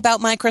I like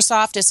about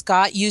Microsoft, it's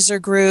got user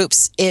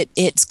groups,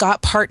 it's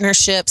got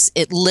partnerships,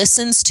 it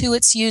listens to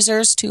its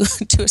users to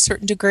a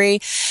certain degree,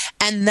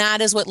 and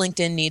that is what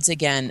LinkedIn needs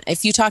again.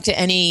 If you talk to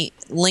any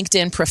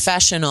LinkedIn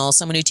professional,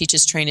 someone who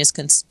teaches,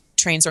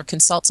 trains or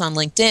consults on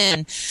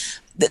LinkedIn,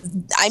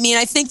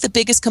 I think the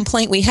biggest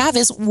complaint we have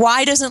is,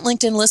 why doesn't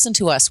LinkedIn listen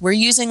to us? We're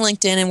using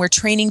LinkedIn and we're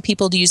training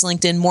people to use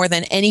LinkedIn more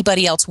than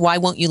anybody else. Why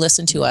won't you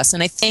listen to us?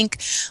 And I think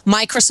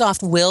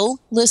Microsoft will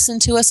listen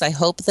to us. I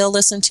hope they'll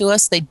listen to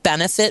us. They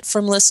benefit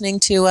from listening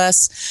to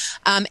us.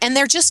 And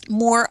they're just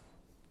more,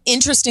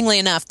 interestingly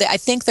enough, I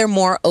think they're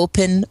more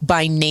open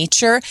by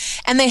nature,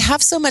 and they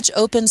have so much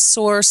open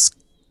source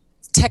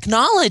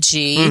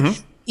technology.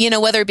 Mm-hmm.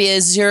 Whether it be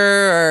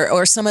Azure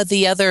or some of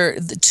the other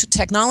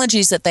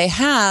technologies that they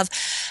have,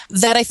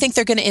 that I think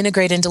they're going to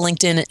integrate into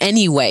LinkedIn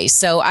anyway.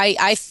 So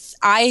I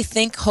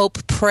think,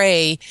 hope,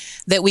 pray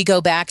that we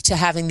go back to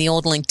having the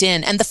old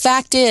LinkedIn. And the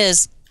fact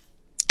is,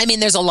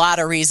 there's a lot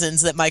of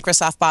reasons that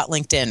Microsoft bought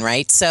LinkedIn,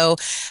 right? So,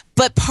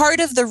 but part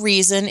of the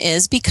reason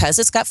is because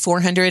it's got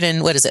 33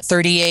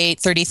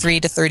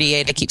 to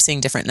 38. I keep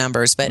seeing different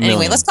numbers, but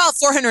anyway, let's call it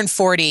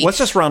 440. Let's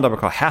just round up and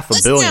call half a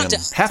billion.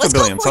 Half a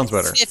billion sounds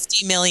better.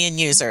 50 million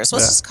users.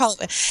 Let's just call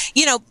it,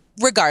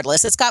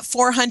 regardless, it's got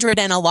 400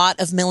 and a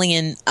lot of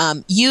million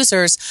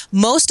users.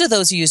 Most of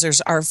those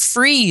users are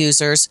free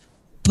users,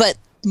 but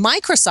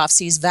Microsoft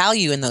sees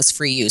value in those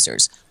free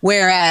users,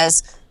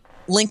 whereas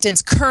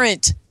LinkedIn's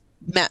current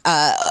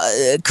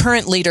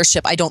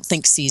leadership, I don't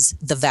think, sees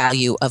the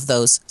value of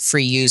those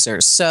free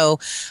users. So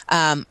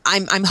I'm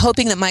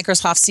hoping that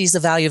Microsoft sees the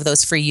value of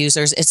those free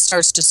users. It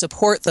starts to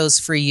support those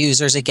free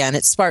users again.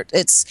 It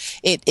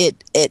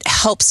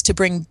helps to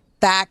bring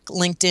back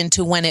LinkedIn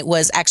to when it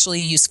was actually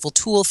a useful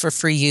tool for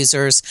free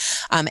users,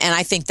 and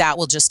I think that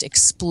will just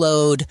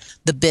explode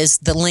the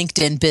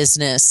LinkedIn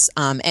business,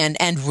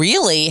 and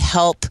really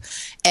help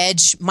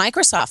edge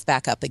Microsoft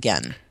back up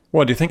again.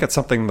 Well, do you think it's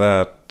something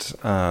that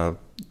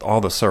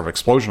all the sort of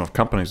explosion of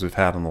companies we've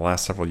had in the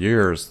last several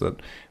years, that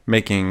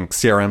making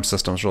CRM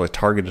systems really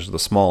targeted to the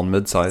small and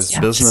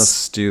mid-sized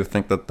business, do you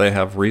think that they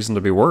have reason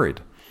to be worried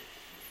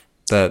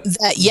that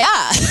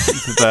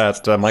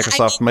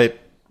Microsoft might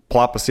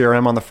plop a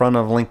CRM on the front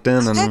of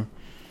LinkedIn? And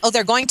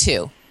they're going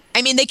to.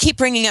 They keep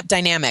bringing up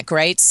dynamic,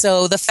 right?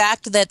 So the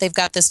fact that they've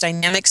got this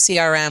dynamic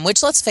CRM,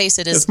 which, let's face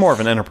it, it's more of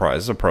an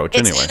enterprise approach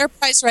anyway. It's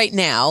enterprise right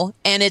now,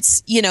 and it's,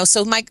 so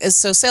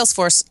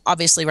Salesforce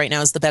obviously right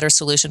now is the better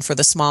solution for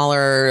the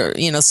smaller,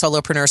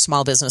 solopreneur,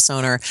 small business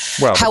owner.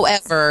 Well,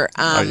 however,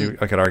 I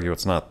could argue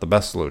it's not the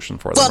best solution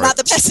for them. Well, not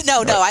the best.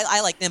 No,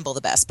 I like Nimble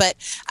the best, but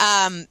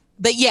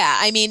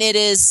yeah, it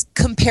is,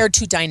 compared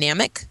to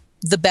dynamic,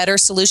 the better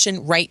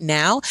solution right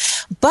now.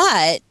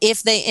 But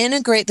if they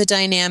integrate the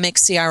dynamic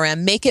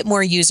CRM, make it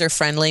more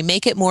user-friendly,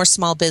 make it more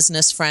small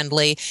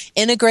business-friendly,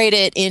 integrate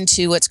it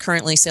into what's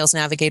currently Sales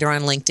Navigator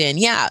on LinkedIn,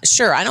 yeah,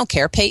 sure, I don't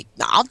care.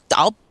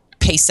 I'll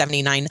pay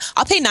 $79.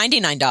 I'll pay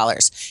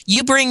 $99.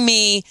 You bring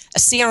me a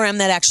CRM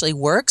that actually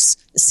works,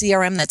 a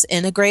CRM that's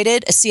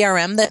integrated, a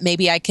CRM that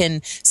maybe I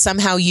can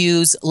somehow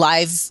use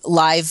live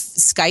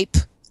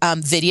Skype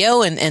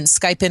video and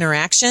Skype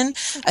interaction,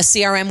 a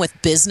CRM with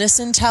business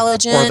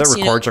intelligence. Or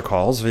that records your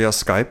calls via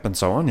Skype and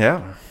so on,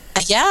 yeah.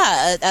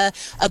 Yeah, a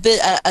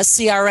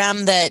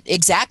CRM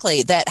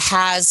that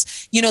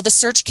has, the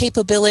search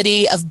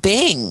capability of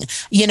Bing.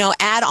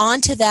 Add on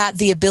to that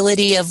the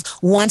ability of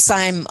once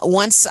I'm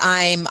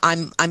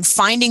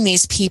finding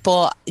these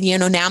people,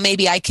 now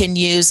maybe I can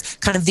use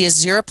kind of the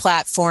Azure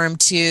platform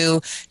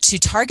to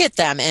target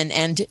them,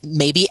 and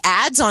maybe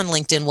ads on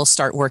LinkedIn will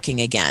start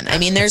working again.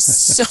 There's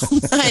so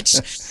much.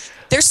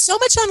 There's so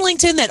much on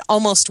LinkedIn that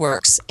almost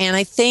works, and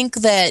I think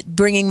that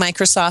bringing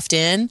Microsoft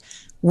in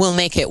will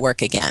make it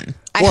work again.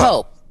 I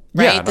hope,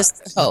 right? Yeah, this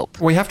hope.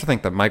 We have to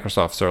think that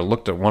Microsoft sort of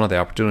looked at one of the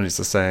opportunities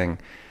of saying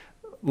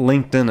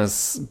LinkedIn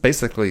is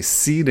basically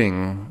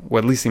seeding,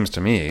 what at least seems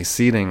to me,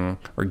 seeding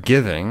or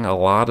giving a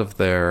lot of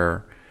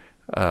their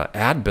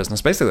ad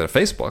business basically to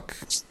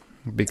Facebook,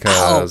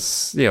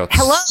 because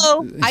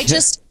hello, I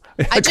just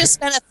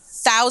spent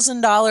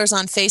 $1,000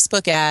 on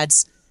Facebook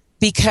ads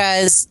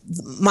because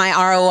my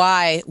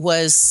ROI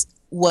was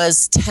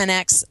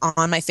 10x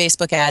on my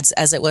Facebook ads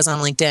as it was on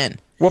LinkedIn.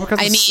 Well, because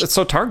it's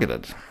so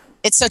targeted.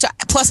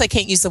 Plus I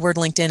can't use the word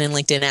LinkedIn in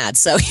LinkedIn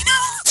ads. So,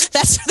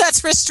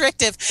 that's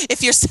restrictive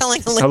if you're selling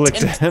a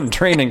LinkedIn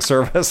training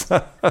service.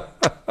 But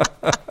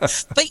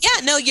yeah,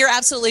 no, you're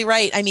absolutely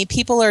right.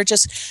 People are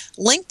just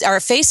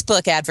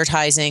Facebook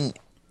advertising.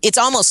 It's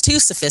almost too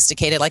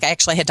sophisticated. Like, I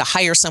actually had to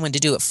hire someone to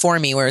do it for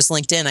me, whereas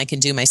LinkedIn I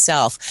can do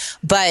myself.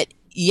 But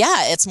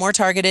yeah, it's more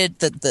targeted.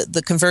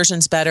 The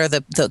conversion's better.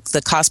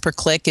 The cost per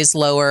click is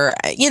lower.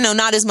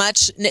 Not as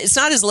much. It's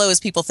not as low as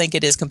people think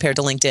it is compared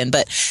to LinkedIn,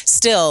 but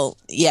still,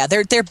 yeah,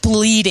 they're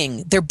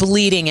bleeding. They're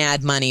bleeding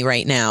ad money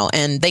right now,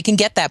 and they can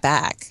get that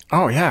back.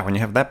 Oh yeah, when you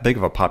have that big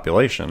of a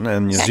population,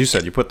 and as you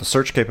said, you put the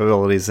search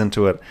capabilities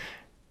into it,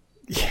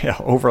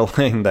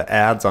 overlaying the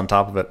ads on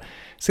top of it,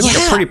 seems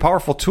like a pretty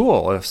powerful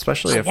tool,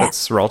 especially if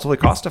it's relatively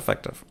cost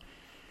effective.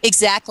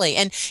 Exactly.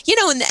 And,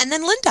 and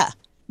then Linda.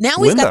 Now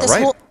we've got this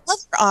whole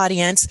other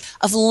audience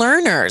of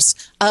learners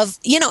and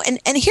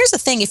here's the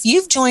thing. If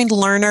you've joined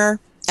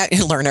if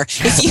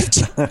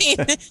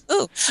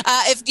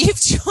you've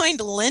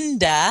joined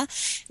Linda,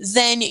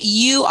 then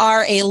you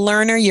are a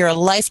learner. You're a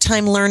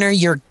lifetime learner.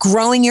 You're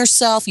growing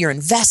yourself. You're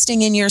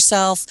investing in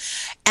yourself.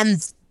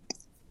 And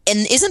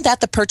isn't that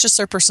the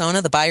purchaser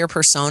persona, the buyer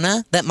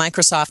persona that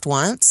Microsoft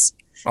wants?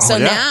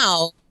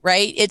 Now,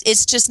 right?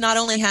 It's just not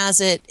only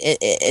has it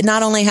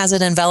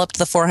enveloped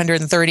the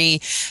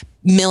 430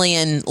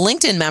 million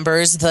LinkedIn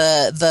members,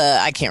 the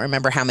I can't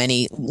remember how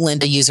many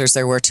Linda users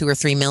there were, 2 or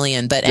 3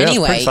 million, but anyway,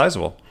 it's pretty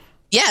sizable.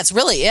 Yeah, it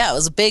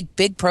was a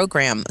big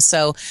program.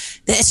 So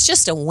it's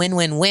just a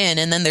win-win-win.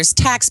 And then there's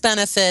tax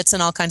benefits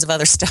and all kinds of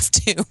other stuff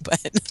too.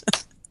 But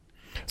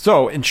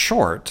so in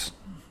short,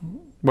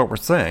 what we're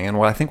saying, and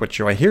what I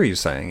hear you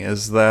saying,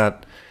 is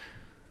that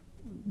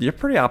you're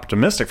pretty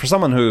optimistic for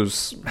someone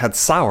who's had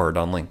soured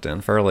on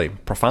LinkedIn fairly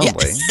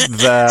profoundly.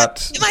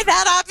 That am I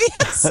that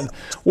obvious?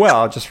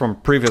 Well, just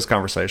from previous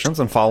conversations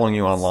and following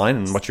you online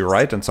and what you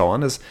write and so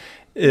on,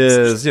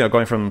 is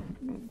going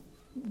from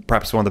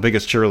perhaps one of the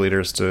biggest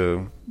cheerleaders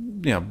to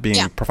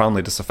being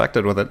profoundly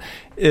disaffected with it,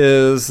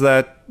 is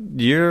that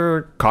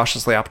you're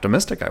cautiously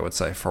optimistic, I would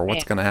say, for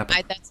what's going to happen.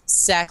 That's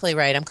exactly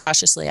right. I'm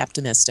cautiously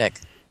optimistic.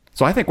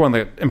 So I think one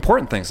of the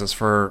important things is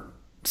for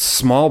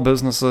small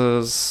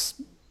businesses,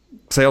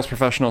 sales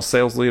professionals,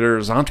 sales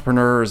leaders,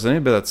 entrepreneurs,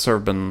 anybody that's sort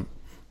of been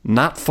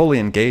not fully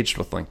engaged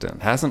with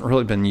LinkedIn, hasn't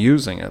really been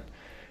using it.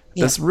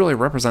 Yeah. This really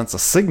represents a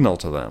signal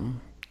to them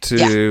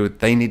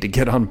they need to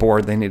get on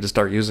board. They need to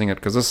start using it,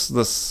 because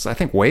this I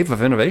think wave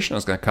of innovation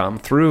is going to come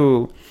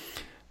through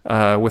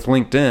with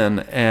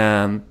LinkedIn,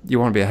 and you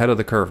want to be ahead of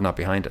the curve, not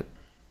behind it.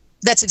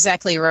 That's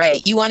exactly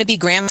right. You want to be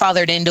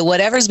grandfathered into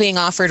whatever's being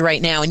offered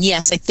right now. And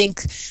yes, I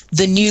think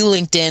the new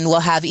LinkedIn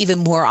will have even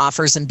more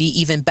offers and be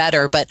even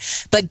better. But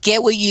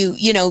get what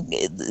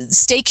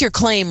stake your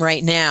claim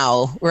right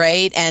now,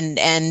 right?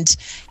 And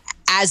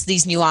as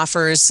these new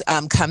offers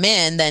come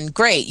in, then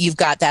great, you've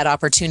got that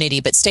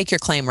opportunity. But stake your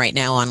claim right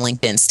now on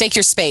LinkedIn. Stake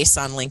your space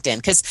on LinkedIn,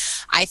 because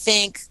I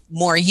think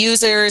more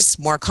users,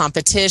 more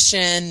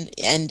competition,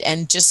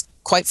 and just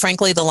quite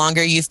frankly, the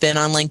longer you've been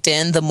on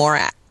LinkedIn,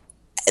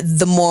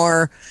 the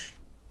more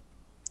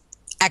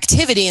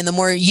activity and the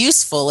more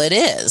useful it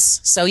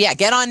is. So yeah,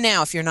 get on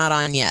now if you're not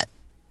on yet.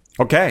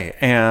 Okay,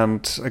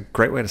 and a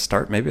great way to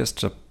start maybe is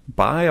to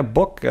buy a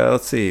book.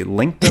 Let's see,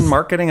 LinkedIn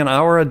Marketing an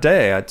Hour a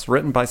Day. It's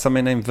written by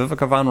somebody named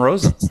Viveka von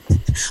Rosen.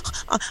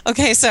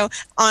 Okay, so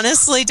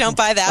honestly, don't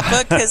buy that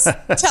book, because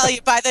tell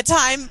you, by the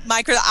time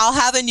I'll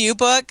have a new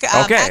book.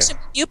 Okay. Actually,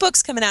 new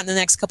book's coming out in the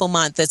next couple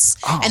months.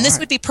 This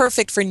would be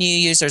perfect for new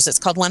users. It's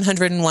called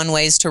 101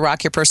 Ways to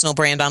Rock Your Personal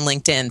Brand on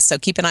LinkedIn. So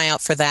keep an eye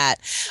out for that.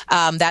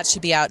 That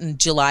should be out in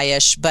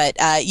July-ish. But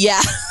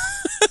yeah.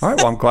 All right.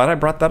 Well, I'm glad I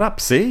brought that up.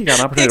 See, you got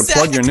an opportunity to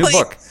plug your new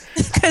book.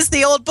 Because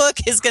the old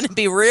book is going to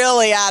be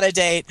really out of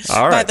date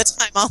by the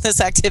time all this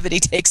activity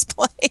takes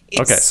place.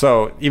 Okay,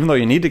 so even though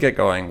you need to get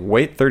going,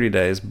 wait 30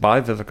 days,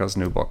 buy Viveka's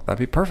new book. That'd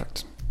be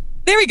perfect.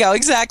 There we go,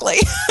 exactly.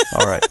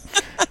 All right.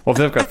 Well,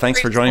 Viveka,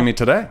 thanks for joining me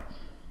today.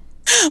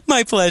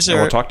 My pleasure. And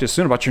we'll talk to you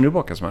soon about your new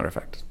book, as a matter of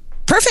fact.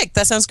 Perfect.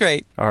 That sounds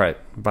great. All right.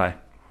 Bye.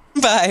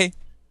 Bye.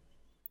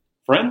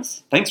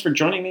 Friends, thanks for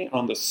joining me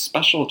on this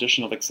special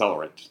edition of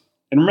Accelerate.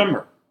 And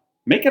remember,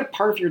 make it a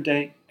part of your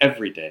day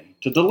every day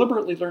to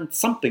deliberately learn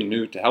something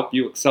new to help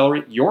you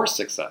accelerate your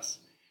success.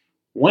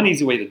 One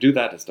easy way to do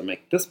that is to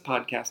make this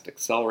podcast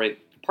Accelerate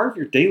a part of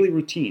your daily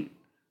routine,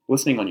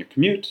 listening on your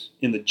commute,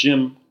 in the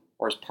gym,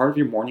 or as part of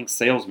your morning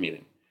sales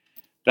meeting.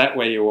 That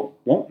way you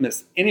won't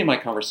miss any of my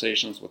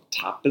conversations with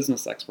top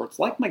business experts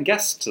like my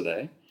guests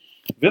today,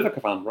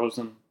 Viveka von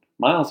Rosen,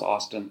 Miles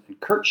Austin, and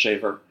Kurt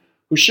Shaver,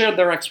 who shared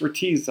their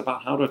expertise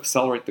about how to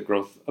accelerate the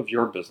growth of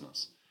your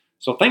business.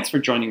 So thanks for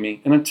joining me,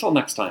 and until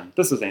next time,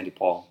 this is Andy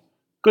Paul.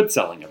 Good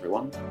selling,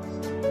 everyone.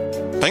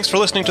 Thanks for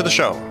listening to the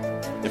show.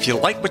 If you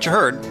like what you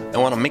heard and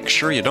want to make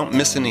sure you don't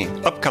miss any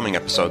upcoming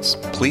episodes,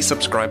 please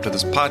subscribe to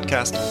this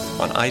podcast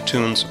on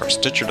iTunes or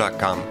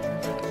Stitcher.com.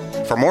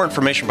 For more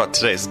information about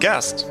today's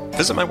guest,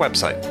 visit my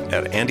website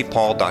at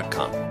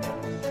andypaul.com.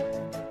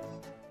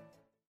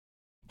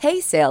 Hey,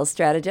 sales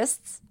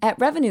strategists. At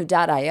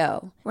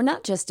Revenue.io, we're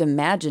not just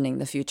imagining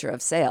the future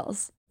of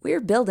sales,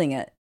 we're building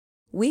it.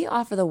 We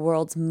offer the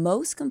world's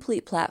most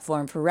complete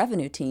platform for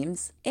revenue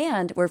teams,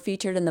 and we're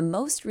featured in the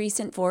most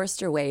recent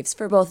Forrester Waves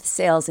for both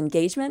sales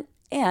engagement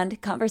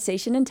and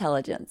conversation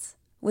intelligence.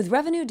 With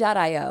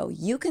Revenue.io,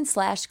 you can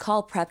slash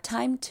call prep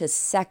time to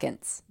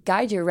seconds,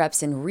 guide your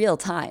reps in real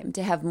time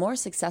to have more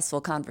successful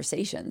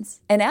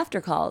conversations. And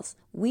after calls,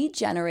 we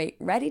generate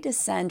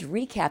ready-to-send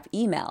recap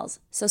emails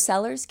so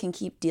sellers can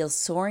keep deals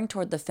soaring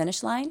toward the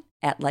finish line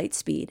at light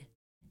speed.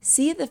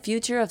 See the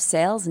future of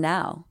sales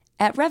now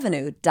at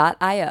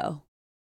Revenue.io.